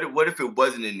changing? What if it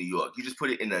wasn't in New York? You just put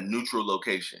it in a neutral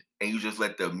location and you just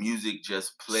let the music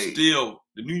just play. Still,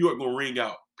 the New York gonna ring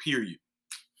out. Period.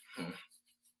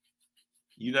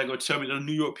 You're not gonna tell me the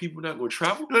New York people not gonna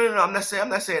travel? No. I'm not saying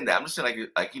that. I'm just saying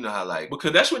like you know how like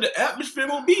because that's what the atmosphere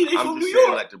gonna be. They I'm from just New saying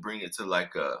York. like to bring it to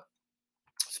like a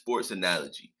sports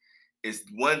analogy. It's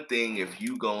one thing if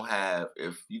you gonna have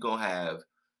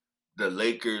the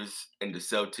Lakers and the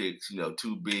Celtics, you know,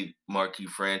 two big marquee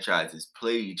franchises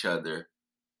play each other,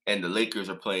 and the Lakers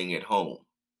are playing at home,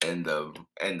 and the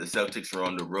Celtics are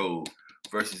on the road.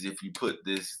 Versus if you put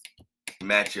this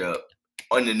matchup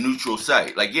on the neutral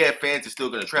site, like yeah, fans are still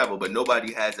gonna travel, but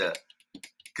nobody has a.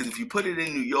 Because if you put it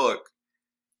in New York,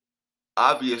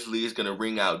 obviously it's gonna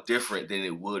ring out different than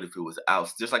it would if it was out.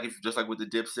 Just like with the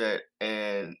Dipset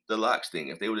and the Locks thing,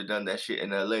 if they would have done that shit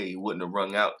in LA, it wouldn't have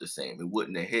rung out the same. It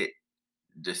wouldn't have hit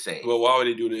the same. Well, why would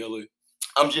they do it in LA?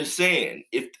 I'm just saying,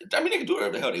 they can do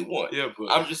whatever the hell they want. Yeah,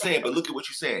 but I'm just saying, but look at what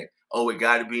you're saying. Oh, it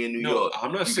got to be in New York.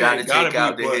 I'm not you saying you got to take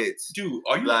out the but, hits. Dude,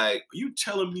 are you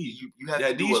telling me you have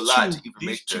to do a lot to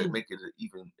even make it an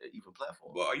even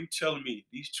platform? Well, are you telling me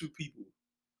these two people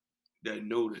that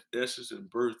know the essence and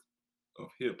birth of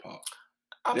hip hop,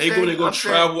 they're going to go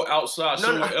travel outside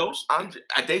somewhere else?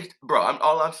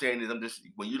 All I'm saying is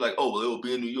when you're like, oh, well, it will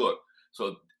be in New York.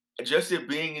 So just it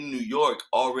being in New York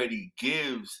already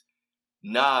gives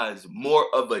Nas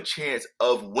more of a chance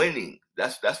of winning.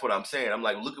 That's what I'm saying. I'm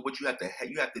like, look at what you have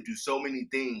to do so many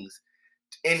things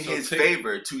in his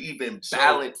favor to even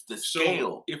balance the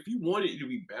scale. So if you want it to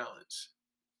be balanced,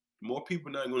 more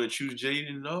people not going to choose Jay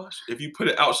than Nas. If you put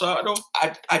it outside though,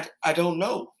 I don't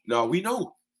know. No, we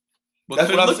know. That's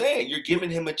what I'm saying. You're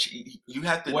giving him you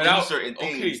have to do certain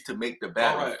things to make the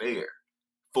battle fair.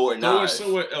 For Nas,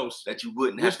 somewhere else that you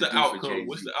wouldn't have to do for Jay-Z.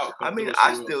 What's the outcome? I mean,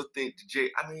 I still think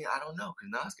I don't know, because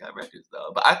Nas got records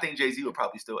though. But I think Jay-Z would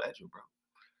probably still edge him, bro.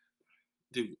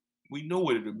 Dude, we know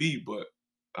what it'll be, but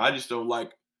I just don't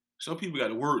like. Some people got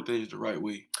to word things the right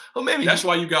way. Well, maybe that's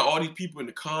why you got all these people in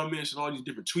the comments and all these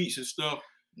different tweets and stuff.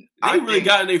 They really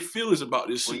got in their feelings about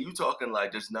this. When you talking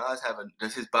like, does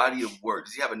his body of work?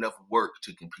 Does he have enough work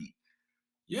to compete?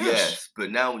 Yes,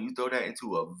 but now when you throw that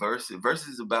into a verse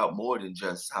is about more than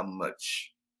just how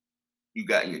much you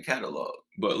got in your catalog.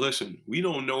 But listen, we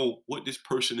don't know what this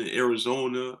person in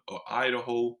Arizona or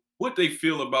Idaho, what they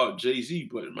feel about Jay-Z,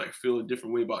 but it might feel a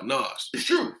different way about Nas. It's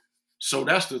true. So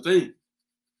that's the thing.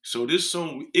 So this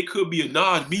song, it could be a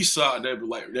Nas B-side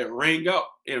that rang out,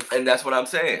 and that's what I'm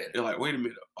saying. And like, wait a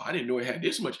minute, I didn't know it had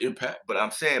this much impact. But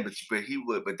I'm saying,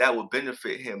 but that would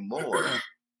benefit him more.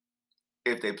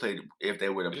 If they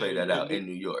were to play that out in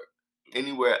New York.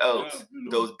 Anywhere else,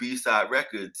 those B-side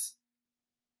records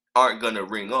aren't gonna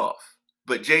ring off.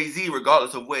 But Jay-Z,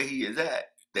 regardless of where he is at,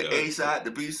 the A-side,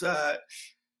 the B-side,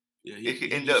 it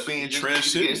could end up being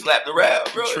just getting slapped around,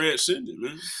 bro. Transcendent,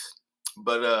 man.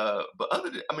 But but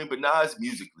Nas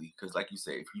musically, because like you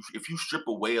say, if you strip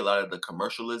away a lot of the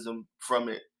commercialism from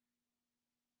it,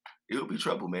 it would be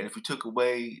trouble, man. If you took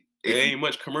away, there ain't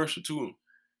much commercial to him.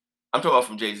 I'm talking about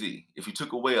from Jay-Z. If you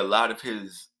took away a lot of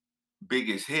his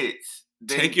biggest hits,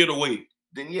 take it away.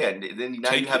 Then you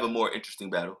have a more interesting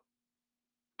battle.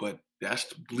 But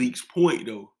that's Bleak's point,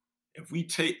 though. If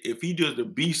he does the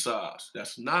B-sides,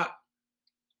 that's not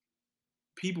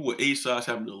people with A-sides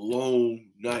having a long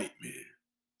night, man.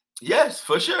 Yes,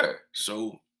 for sure.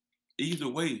 So either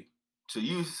way,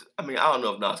 I don't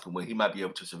know if Nas can win. He might be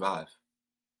able to survive.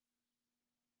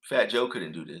 Fat Joe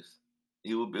couldn't do this.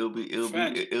 It'll be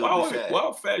sad. Why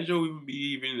would Fat Joe even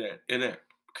be in that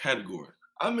category?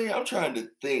 I mean, I'm trying to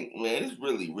think, man. It's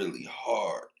really, really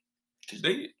hard.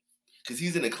 Because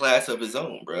he's in a class of his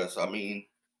own, bro. So, I mean.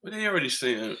 But they already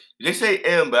saying. They say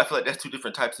M, but I feel like that's two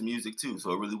different types of music, too.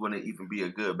 So, it really wouldn't even be a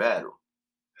good battle.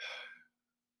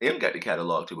 M got the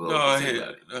catalog to go.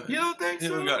 You don't think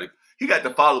so? He got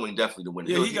the following definitely to win.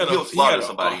 Yeah, he'll slaughter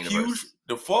somebody in the verse.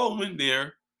 The following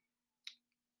there.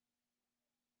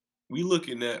 We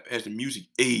looking at has the music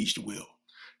aged well.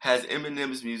 Has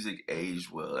Eminem's music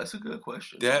aged well? That's a good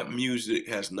question. That music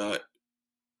has not,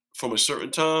 from a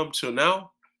certain time till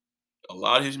now, a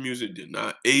lot of his music did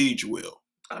not age well.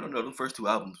 I don't know. The first two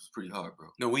albums was pretty hard, bro.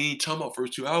 No, we ain't talking about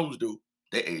first two albums, though.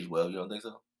 They aged well. You don't think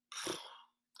so?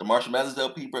 The Marshall Mathers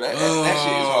LP, bro. That shit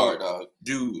is hard, dog.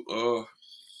 Dude,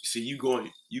 see,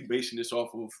 you basing this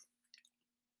off of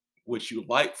what you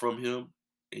like from him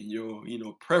and your,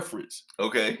 preference.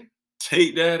 Okay.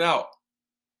 Take that out,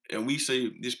 and we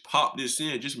say just pop this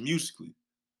in just musically.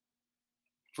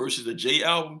 Versus a J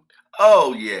album.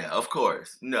 Oh yeah, of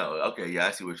course. No, okay, yeah,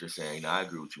 I see what you're saying. No, I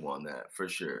agree with you on that for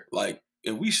sure. Like,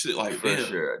 and we sit like for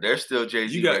sure. There's still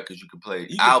Jay-Z records you could play,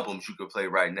 albums you could play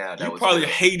right now. You probably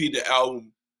hated the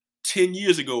album 10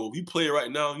 years ago. If you play it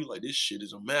right now, you're like, this shit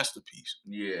is a masterpiece.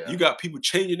 Yeah. You got people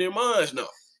changing their minds now.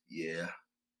 Yeah.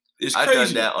 It's I've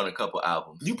crazy. done that on a couple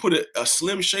albums. You put a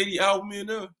Slim Shady album in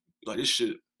there, like this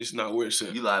shit, it's not where it's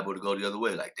at. You liable to go the other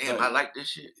way. Like, damn, Like- I like this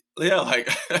shit. Yeah, like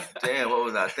Damn, what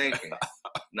was I thinking?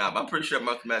 Nah, I'm pretty sure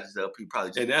Malcolm X LP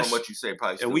probably just, from what you say,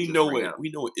 probably. And we know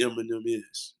what Eminem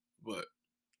is, but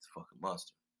it's a fucking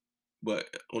monster. But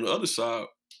on the other side,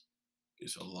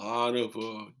 it's a lot of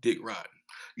dick riding.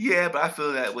 Yeah, but I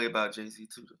feel that way about Jay-Z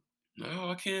too. No,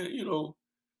 I can't.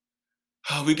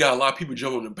 We got a lot of people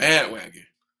jumping on the bandwagon.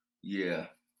 Yeah,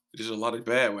 there's a lot of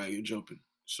bandwagon jumping.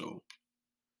 So,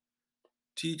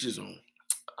 to each his own.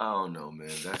 I don't know, man.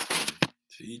 That's funny.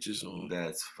 To each his own.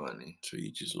 That's funny. To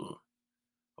each his own.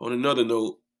 On another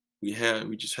note, we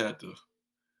just had the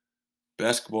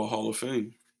Basketball Hall of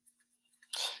Fame.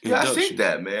 Yeah, I seen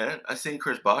that, man. I seen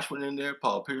Chris Bosh went in there.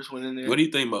 Paul Pierce went in there. What do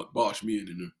you think about Bosh being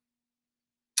in there?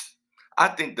 I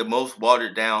think the most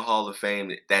watered down Hall of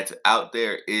Fame that's out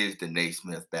there is the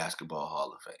Naismith Basketball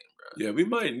Hall of Fame, bro. Yeah, we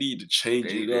might need to change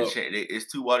it up.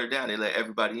 It's too watered down. They let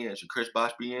everybody in. Should Chris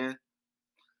Bosh be in?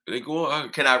 They go on.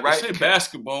 Can I write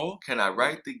basketball? Can I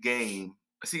write the game?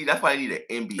 See, that's why I need an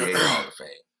NBA Hall of Fame.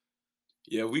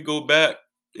 Yeah, we go back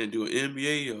and do an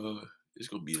NBA. It's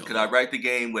gonna be. Could I write the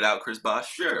game without Chris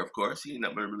Bosh? Sure, of course. He's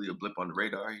not really a blip on the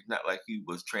radar. He's not like he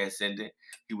was transcendent.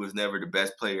 He was never the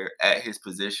best player at his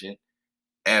position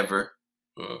ever.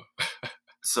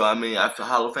 So I mean, I feel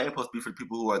Hall of Fame supposed to be for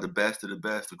people who are the best of the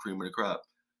best, the cream of the crop.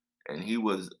 And he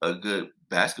was a good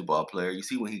basketball player. You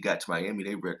see, when he got to Miami,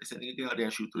 they said, "Nigga, get out there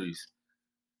and shoot threes."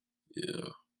 Yeah.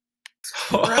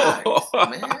 Christ,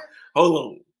 man. Hold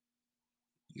on.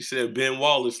 You said Ben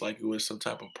Wallace like it was some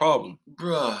type of problem.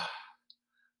 Bruh.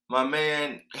 My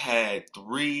man had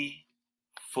 3,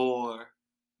 4,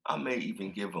 I may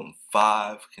even give him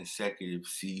 5 consecutive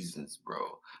seasons,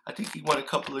 bro. I think he won a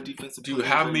couple of defensive players. Dude,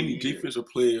 how many defensive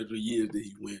players a year did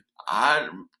he win?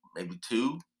 Maybe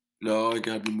 2. No, it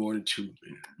gotta be more than 2,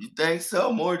 man. You think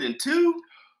so? More than 2?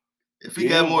 If he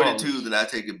got more than 2, then I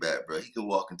take it back, bro. He can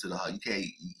walk into the Hall.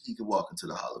 He can walk into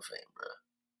the Hall of Fame, bro.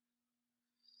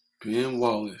 Ben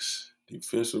Wallace,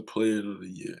 defensive player of the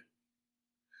year.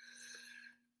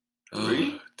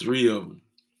 3? 3 of them.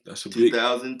 That's a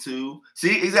 2002.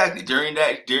 See, exactly. During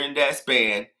that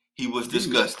span, he was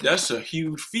disgusting. That's a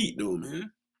huge feat, though,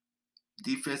 man.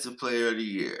 Defensive player of the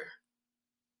year.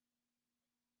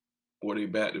 Were they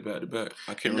back to back to back?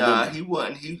 I can't remember. Nah, he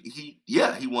won.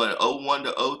 He won 01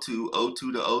 to 02,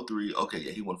 02 to 03. Okay,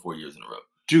 yeah, he won 4 years in a row.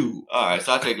 Dude. All right,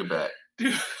 so I take it back.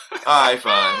 Dude. All right,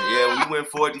 fine. Yeah, we went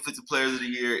 4 defensive players of the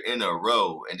year in a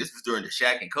row, and this was during the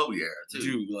Shaq and Kobe era too.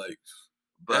 Dude, like,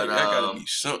 but that gotta be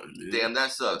something, man. Damn,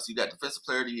 that sucks. You got defensive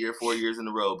player of the year 4 years in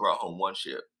a row, brought home 1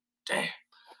 ship. Damn.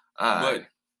 All right.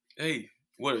 But hey,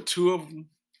 what are 2 of them?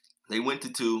 They went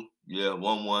to 2. Yeah,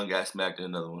 1-1, got smacked in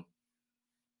another one.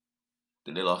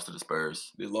 Then they lost to the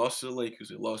Spurs. They lost to the Lakers.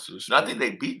 They lost to the Spurs. No, I think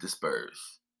they beat the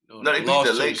Spurs. No, they beat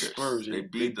the Lakers. Spurs. They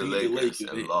beat the Lakers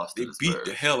and lost to the Spurs. They beat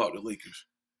the hell out of the Lakers.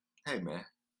 Hey, man.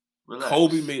 Relax.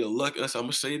 Kobe made a lucky. I'm going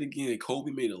to say it again.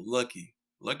 Kobe made a lucky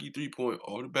 3-point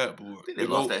on the backboard. I think they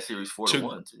lost that series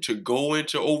 4-1. To go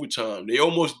into overtime. They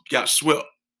almost got swept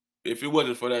if it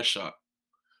wasn't for that shot.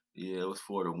 Yeah, it was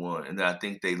 4-1. And then I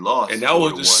think they lost. And that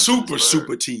was the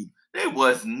super team. It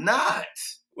was not.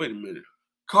 Wait a minute.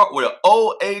 With an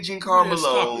old aging Karl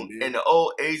Malone and the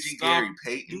old aging Gary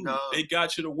Payton, dog. They got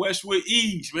to the West with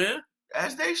ease, man.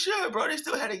 As they should, bro. They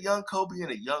still had a young Kobe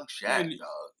and a young Shaq,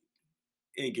 dog.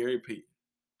 And Gary Payton.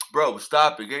 Bro,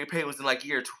 stop it. Gary Payton was in like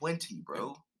year 20, bro.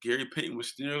 And Gary Payton was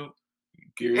still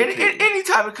Gary Payton.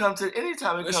 Anytime it comes to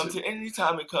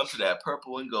that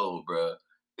purple and gold, bro,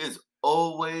 it's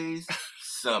always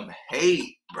some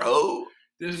hate, bro.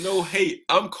 There's no hate.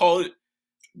 I'm calling.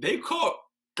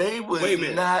 They was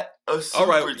not a super team. All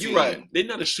right, team. You're right. They're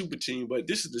not a super team, but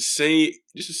this is the same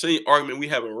argument we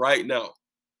having right now.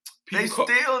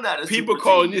 Still not a super team. People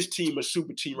calling this team a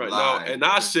super team right now, and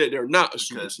I said they're not a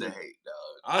super team. Because they hate, dog.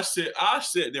 I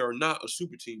said they're not a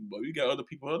super team, but we got other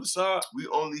people on the other side. We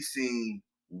only seen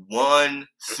one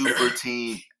super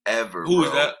team ever. Who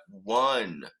was that?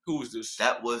 One. Who was this?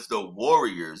 That was the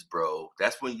Warriors, bro.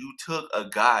 That's when you took a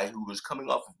guy who was coming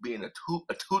off of being a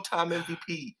two-time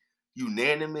MVP.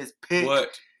 Unanimous pick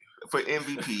for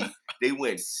MVP. They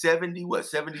went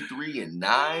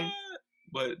 73-9?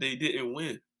 But they didn't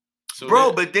win. So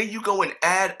bro, but then you go and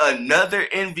add another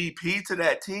MVP to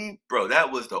that team? Bro,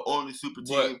 that was the only super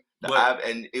team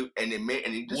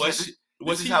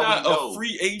was he not a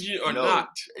free agent or not?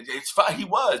 It's fine. He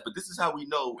was, but this is how we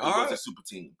know it was a super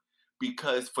team.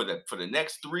 Because for the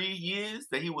next 3 years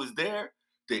that he was there,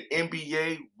 the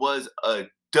NBA was a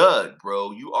dud,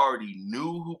 bro. You already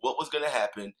knew what was going to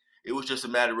happen. It was just a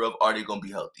matter of, are they going to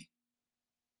be healthy?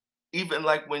 even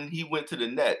like when he went to the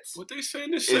Nets, But they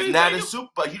saying the same it's not thing. a super.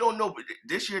 But you don't know.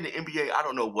 This year in the NBA, I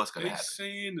don't know what's gonna They happen.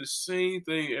 saying the same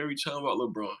thing every time about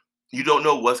LeBron. You don't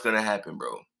know what's gonna happen,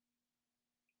 bro.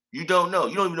 You don't know.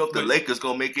 You don't even know if the But- Lakers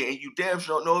gonna make it, and you damn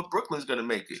sure don't know if Brooklyn's gonna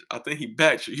make it. I think he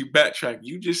backtracked.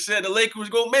 You just said the Lakers was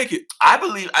gonna make it. I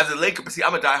believe as a Laker, but see,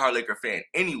 I'm a diehard Laker fan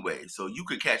anyway. So you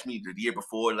could catch me the year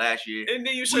before, last year. And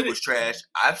then you We said was trash.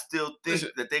 I still think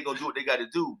Listen. that they're gonna do what they got to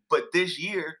do. But this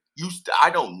year, I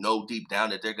don't know deep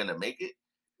down that they're gonna make it.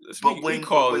 But when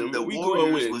the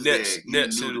Warriors was there, you knew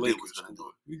that it was gonna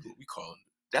do it. We calling it.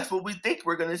 That's what we think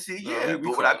we're gonna see. No, Yeah, we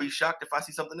but would I call be shocked if I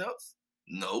see something else?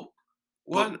 No.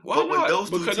 Why but when not?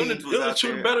 those two because teams was those are out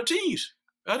two there- better teams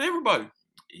out of everybody.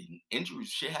 Injuries,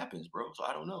 shit happens, bro. So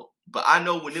I don't know. But I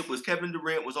know when it was Kevin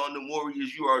Durant was on the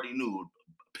Warriors, you already knew.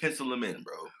 Pencil him in,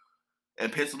 bro.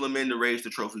 And pencil him in to raise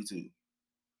the trophy too.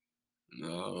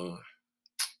 No.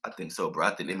 I think so, bro.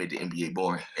 I think they made the NBA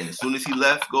boring. And as soon as he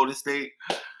left Golden State,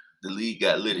 the league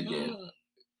got lit again.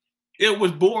 It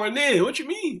was boring then. What you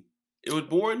mean? It was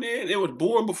boring then? It was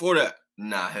boring before that.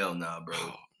 Nah, hell nah, bro.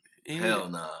 Hell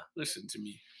nah. Listen to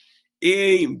me. It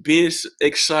ain't been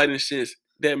exciting since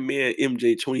that man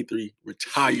MJ23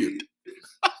 retired.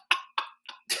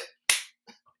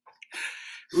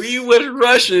 We was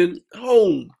rushing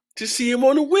home to see him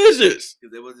on the Wizards.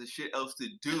 Because there wasn't shit else to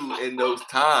do in those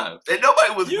times. And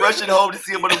nobody was rushing home to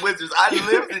see him on the Wizards. I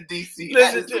lived in D.C.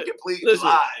 That is a complete lies,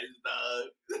 dog.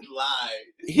 Lies.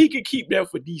 He could keep that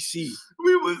for D.C.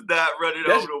 We was not running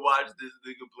home to watch this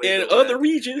nigga play. In other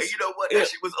regions. And you know what? That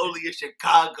shit was only in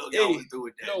Chicago. Y'all was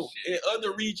doing that shit. In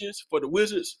other regions for the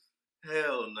Wizards.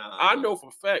 Hell no. Nah. I know for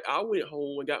a fact I went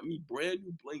home and got me brand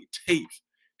new blank tapes.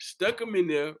 Stuck them in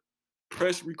there.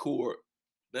 Press record.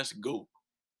 Let's go.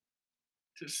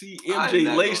 To see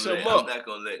MJ lay something up. I'm not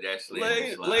gonna let that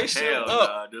slide. Lay something up.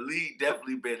 Nah. The league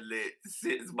definitely been lit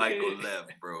since Michael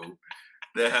left, bro.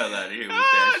 The hell out of here with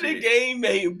that shit. The game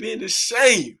ain't been the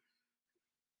same.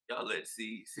 Y'all let's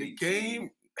see. The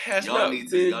game has y'all not need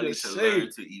to, been y'all the need same. to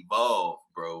learn to evolve,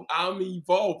 bro. I'm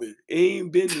evolving. It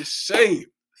ain't been the same.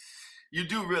 You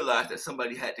do realize that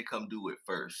somebody had to come do it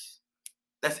first.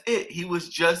 That's it. He was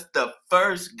just the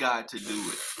first guy to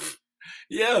do it.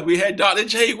 Yeah, we had Dr.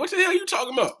 J. What the hell are you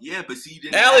talking about? Yeah, but see, you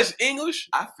didn't Alice English?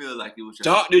 I feel like it was just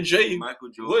Dr. J. Michael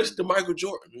Jordan. What's the Michael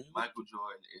Jordan? Man? Michael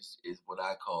Jordan is what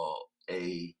I call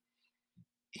a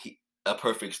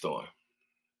perfect storm.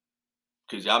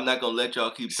 Because I'm not going to let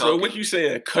y'all keep talking. So what you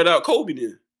saying? Cut out Kobe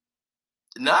then?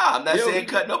 Nah, I'm not saying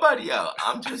cut nobody out.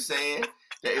 I'm just saying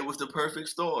that it was the perfect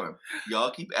storm.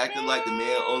 Y'all keep acting like the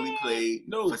man only played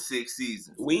for 6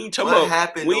 seasons. We ain't talking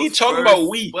about we. Ain't talking about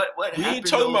we. We ain't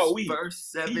talking about we.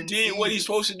 He did what he's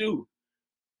supposed to do.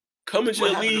 Come into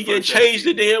the league and change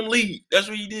the damn league. That's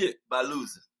what he did. By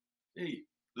losing.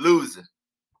 Losing.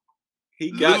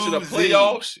 He got to the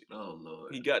playoffs. Oh,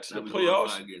 Lord. He got to the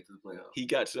playoffs. He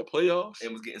got to the playoffs.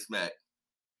 And was getting smacked.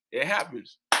 It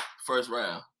happens. First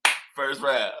round.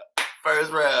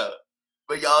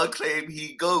 But y'all claim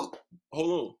he GOAT.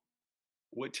 Hold on.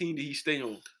 What team did he stay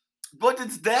on? What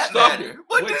does that matter?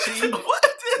 What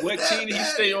team did he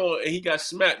stay on and he got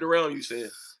smacked around, you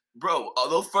saying? Bro,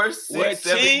 those first 6, what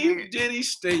 7 team years. did he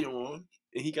stay on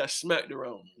and he got smacked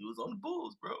around? He was on the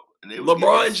Bulls, bro. And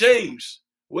LeBron James.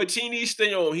 What team did he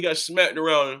stay on? He got smacked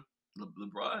around.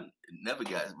 LeBron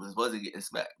wasn't getting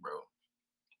smacked, bro.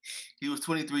 He was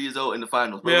 23 years old in the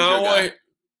finals. Man,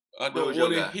 I don't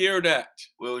want to hear that.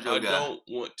 Where was your guy? I don't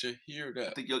want to hear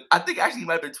that. I think actually he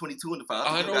might have been 22 in the finals.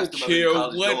 I don't care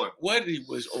what he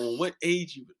was on, what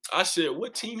age he was. I said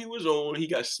what team he was on. He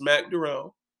got smacked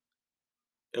around.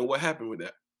 And what happened with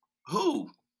that? Who?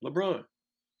 LeBron.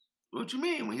 What you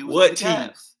mean? When he was what on the team?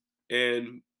 Cavs?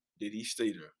 And did he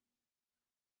stay there?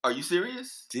 Are you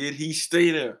serious? Did he stay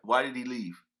there? Why did he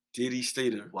leave? Did he stay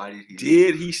there? Why did he leave?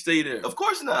 Did he stay there? Of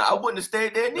course not. I wouldn't have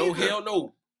stayed there neither. No, hell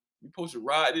no. We supposed to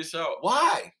ride this out.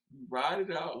 Why? We ride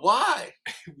it out. Why?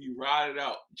 We ride it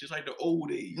out. Just like the old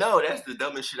days. No, that's the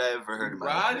dumbest shit I ever heard in my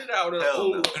life. Ride it out in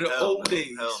the old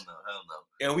days. Hell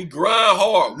no. And we grind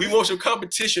hard. We want some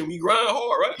competition. We grind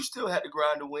hard, right? You still had to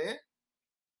grind to win.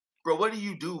 Bro, what do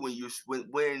you do when you're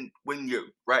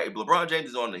right? LeBron James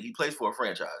is on it. He plays for a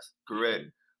franchise, correct? Mm-hmm.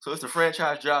 So it's the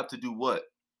franchise job to do what?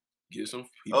 Get some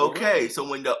people. Okay, so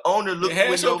when the owner looks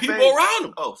at some people around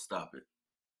him. Oh, stop it.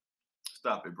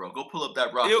 Stop it, bro. Go pull up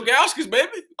that roster. Ilgauskas,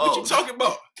 baby. What you talking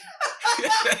about?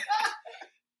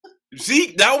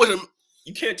 Zeke, that was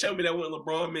you can't tell me that wasn't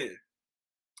LeBron, man.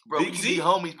 Bro, we can be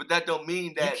homies, but that don't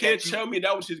mean that. You can't tell me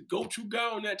that was his go-to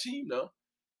guy on that team, though.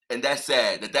 And that's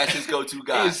sad. That's his go-to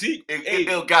guy. And Zeke,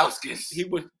 Ilgauskas. He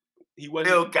was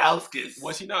Ilgauskas.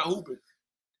 Was he not hooping?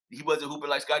 He wasn't hooping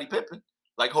like Scottie Pippen,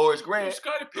 like Horace Grant,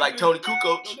 Scottie Pippen, like Tony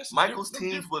Kukoc. no, that's Michael's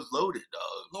different- teams was loaded,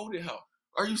 dog. Loaded how?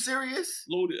 Are you serious?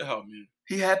 Loaded how, man?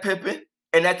 He had Pippen,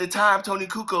 and at the time, Tony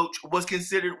Kukoc was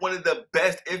considered one of the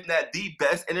best, if not the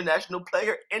best, international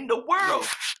player in the world. Bro,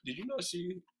 did you not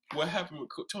see what happened with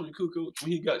Tony Kukoc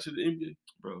when he got to the NBA?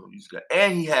 Bro,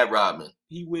 and he had Rodman.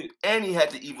 He went, and he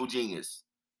had the evil genius.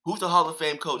 Who's the Hall of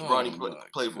Fame coach Bronny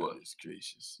played for? Goodness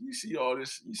gracious. You see all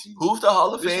this. You see. Who's the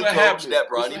Hall of Fame coach that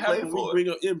Bronny played for? We bring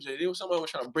up MJ. There was somebody was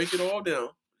trying to break it all down.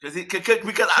 Because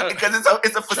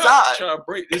it's a facade. Trying to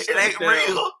break this it stuff ain't down.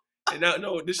 real. And now,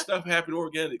 no, this stuff happened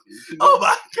organically. Oh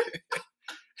my God.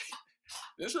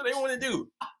 That's what they want to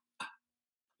do.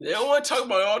 They don't want to talk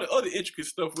about all the other intricate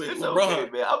stuff with It's LeBron.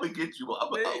 Okay, man. I'm gonna get you.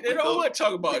 They don't want to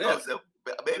talk about that.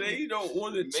 Maybe, they don't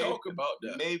want to talk about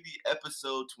that. Maybe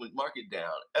episode 20, mark it down.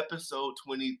 Episode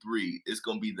 23 is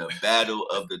gonna be the battle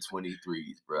of the 23s,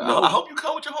 bro. No, I hope you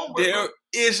come with your homework. There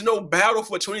is no battle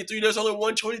for 23. There's only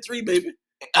one 23, baby.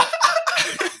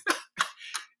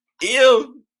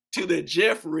 M to the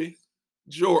Jeffrey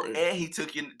Jordan. And he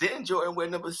took you. Didn't Jordan wear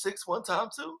number 6 one time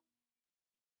too?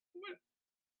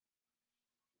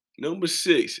 Number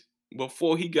 6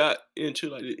 before he got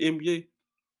into like the NBA.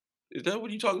 Is that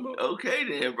what you talking about? Okay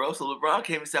then, bro. So LeBron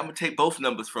came and said, "I'm gonna take both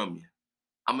numbers from you.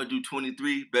 I'm gonna do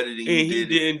 23 better than you did. And he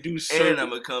didn't do certain. And I'm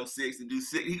gonna come 6 and do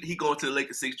 6. He going to the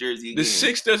Lakers 6 jersey again. The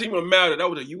 6 doesn't even matter. That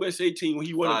was a USA team when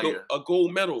he won a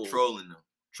gold medal. Trolling them,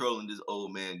 trolling this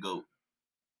old man GOAT.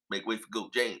 Make way for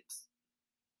GOAT James.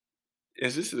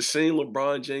 Is this the same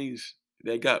LeBron James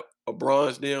that got a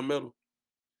bronze damn medal?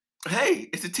 Hey,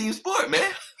 it's a team sport,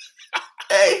 man.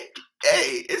 hey,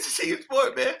 it's a team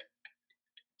sport, man.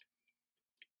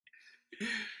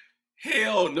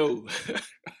 Hell no.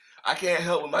 I can't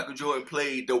help when Michael Jordan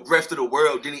played. The rest of the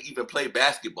world didn't even play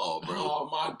basketball, bro. Oh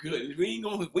my goodness.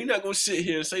 We're not gonna sit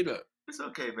here and say that. It's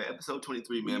okay, man. Episode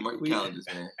 23, man. Mark your calendars,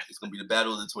 man. It's gonna be the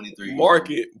battle of the 23. Mark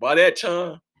it. By that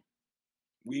time,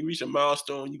 we reach a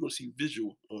milestone, you're gonna see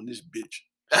visual on this bitch.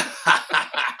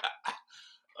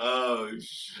 Oh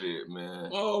shit, man.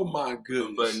 Oh my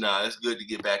goodness. But nah, it's good to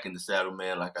get back in the saddle,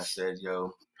 man. Like I said,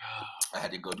 yo, I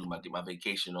had to go do my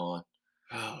vacation on.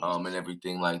 And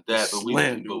everything like that, but we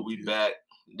back.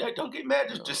 Don't get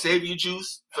mad. Just save your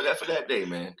juice for that day,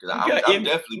 man. Because I'm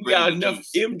definitely got enough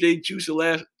juice. MJ juice to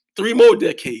last 3 more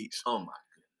decades. Oh my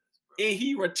goodness, bro. And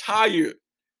he retired.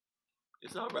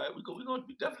 It's all right. We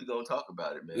definitely gonna talk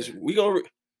about it, man.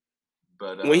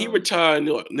 But when he retired,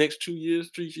 next 2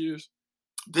 years, 3 years,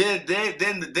 then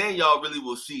y'all really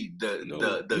will see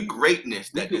the greatness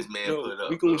that this man put up.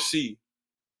 We gonna see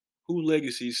who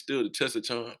legacy is still the test of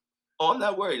time. Oh, I'm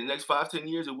not worried. The next 5-10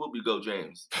 years, it will be GOAT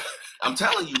James. I'm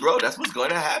telling you, bro. That's what's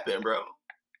going to happen, bro. All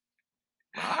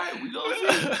right, we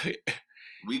gonna see.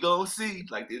 We gonna see,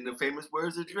 like in the famous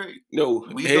words of Drake. No,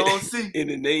 we gonna see. In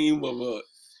the name of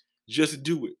just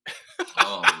do it.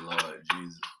 Oh Lord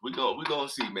Jesus, we gonna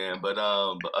see, man. But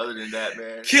other than that,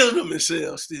 man, killing them in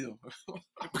cells still.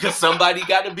 Because somebody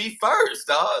got to be first,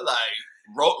 dog. Like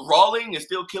Rawling is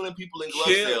still killing people in glove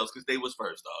sales because they was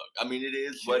first, dog. I mean, it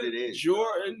is what it is.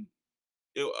 Jordan.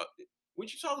 What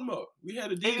you talking about? We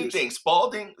had Adidas. Anything.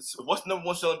 Spalding. What's number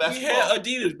 1 selling basketball? We had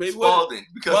Adidas, baby. Spalding.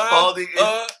 Because Spalding is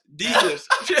Adidas.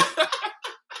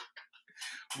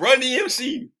 Run the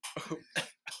MC.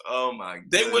 Oh my god.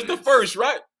 They was the first,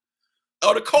 right?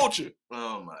 Of the culture.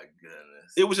 Oh my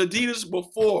goodness. It was Adidas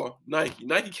before Nike.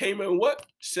 Nike came in what?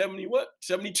 70 what?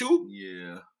 72?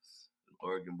 Yeah.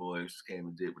 Oregon boys came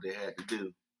and did what they had to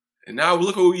do. And now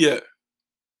look who we at.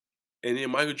 And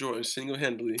then Michael Jordan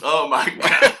single-handedly. Oh, my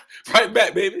God. Right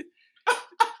back, baby.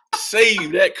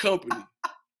 Save that company.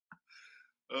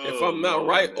 If I'm not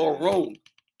right or wrong.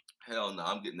 Hell no,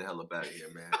 I'm getting the hell up out of here,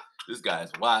 man. This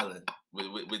guy's wilding with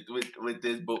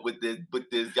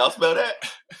this. Y'all smell that?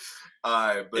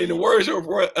 All right. But in the words of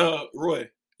Roy,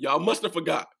 y'all must have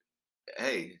forgot.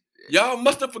 Hey. Y'all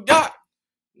must have forgot.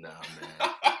 Nah,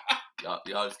 man.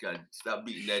 Y'all just got to stop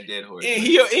beating that dead horse. And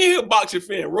he a boxing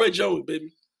fan. Roy Jones,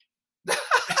 baby.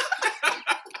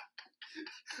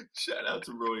 Shout out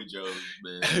to Roy Jones,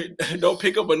 man. Don't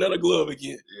pick up another glove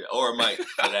again. Yeah, or a mic,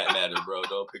 for that matter, bro.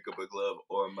 Don't pick up a glove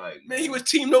or a mic. Man, he was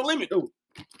Team No Limit, though.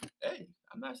 Hey,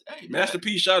 I'm not. Hey, Master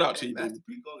P, shout out to you, Master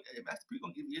P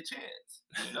gonna give you a chance.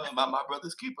 You know, my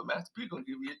brother's keeper, Master P gonna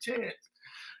give you a chance.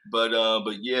 But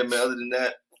yeah, man. Other than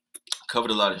that,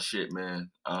 covered a lot of shit, man.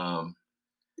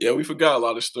 Yeah, we forgot a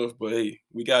lot of stuff, but hey,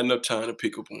 we got enough time to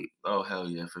pick up on it. Oh, hell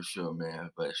yeah, for sure,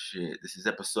 man. But shit, this is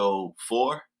episode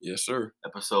 4. Yes, sir.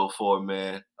 Episode 4,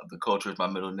 man, of the Culture is My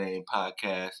Middle Name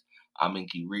podcast. I'm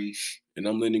Inky Reese. And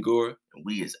I'm Lenny Gore. And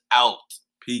we is out.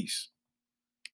 Peace.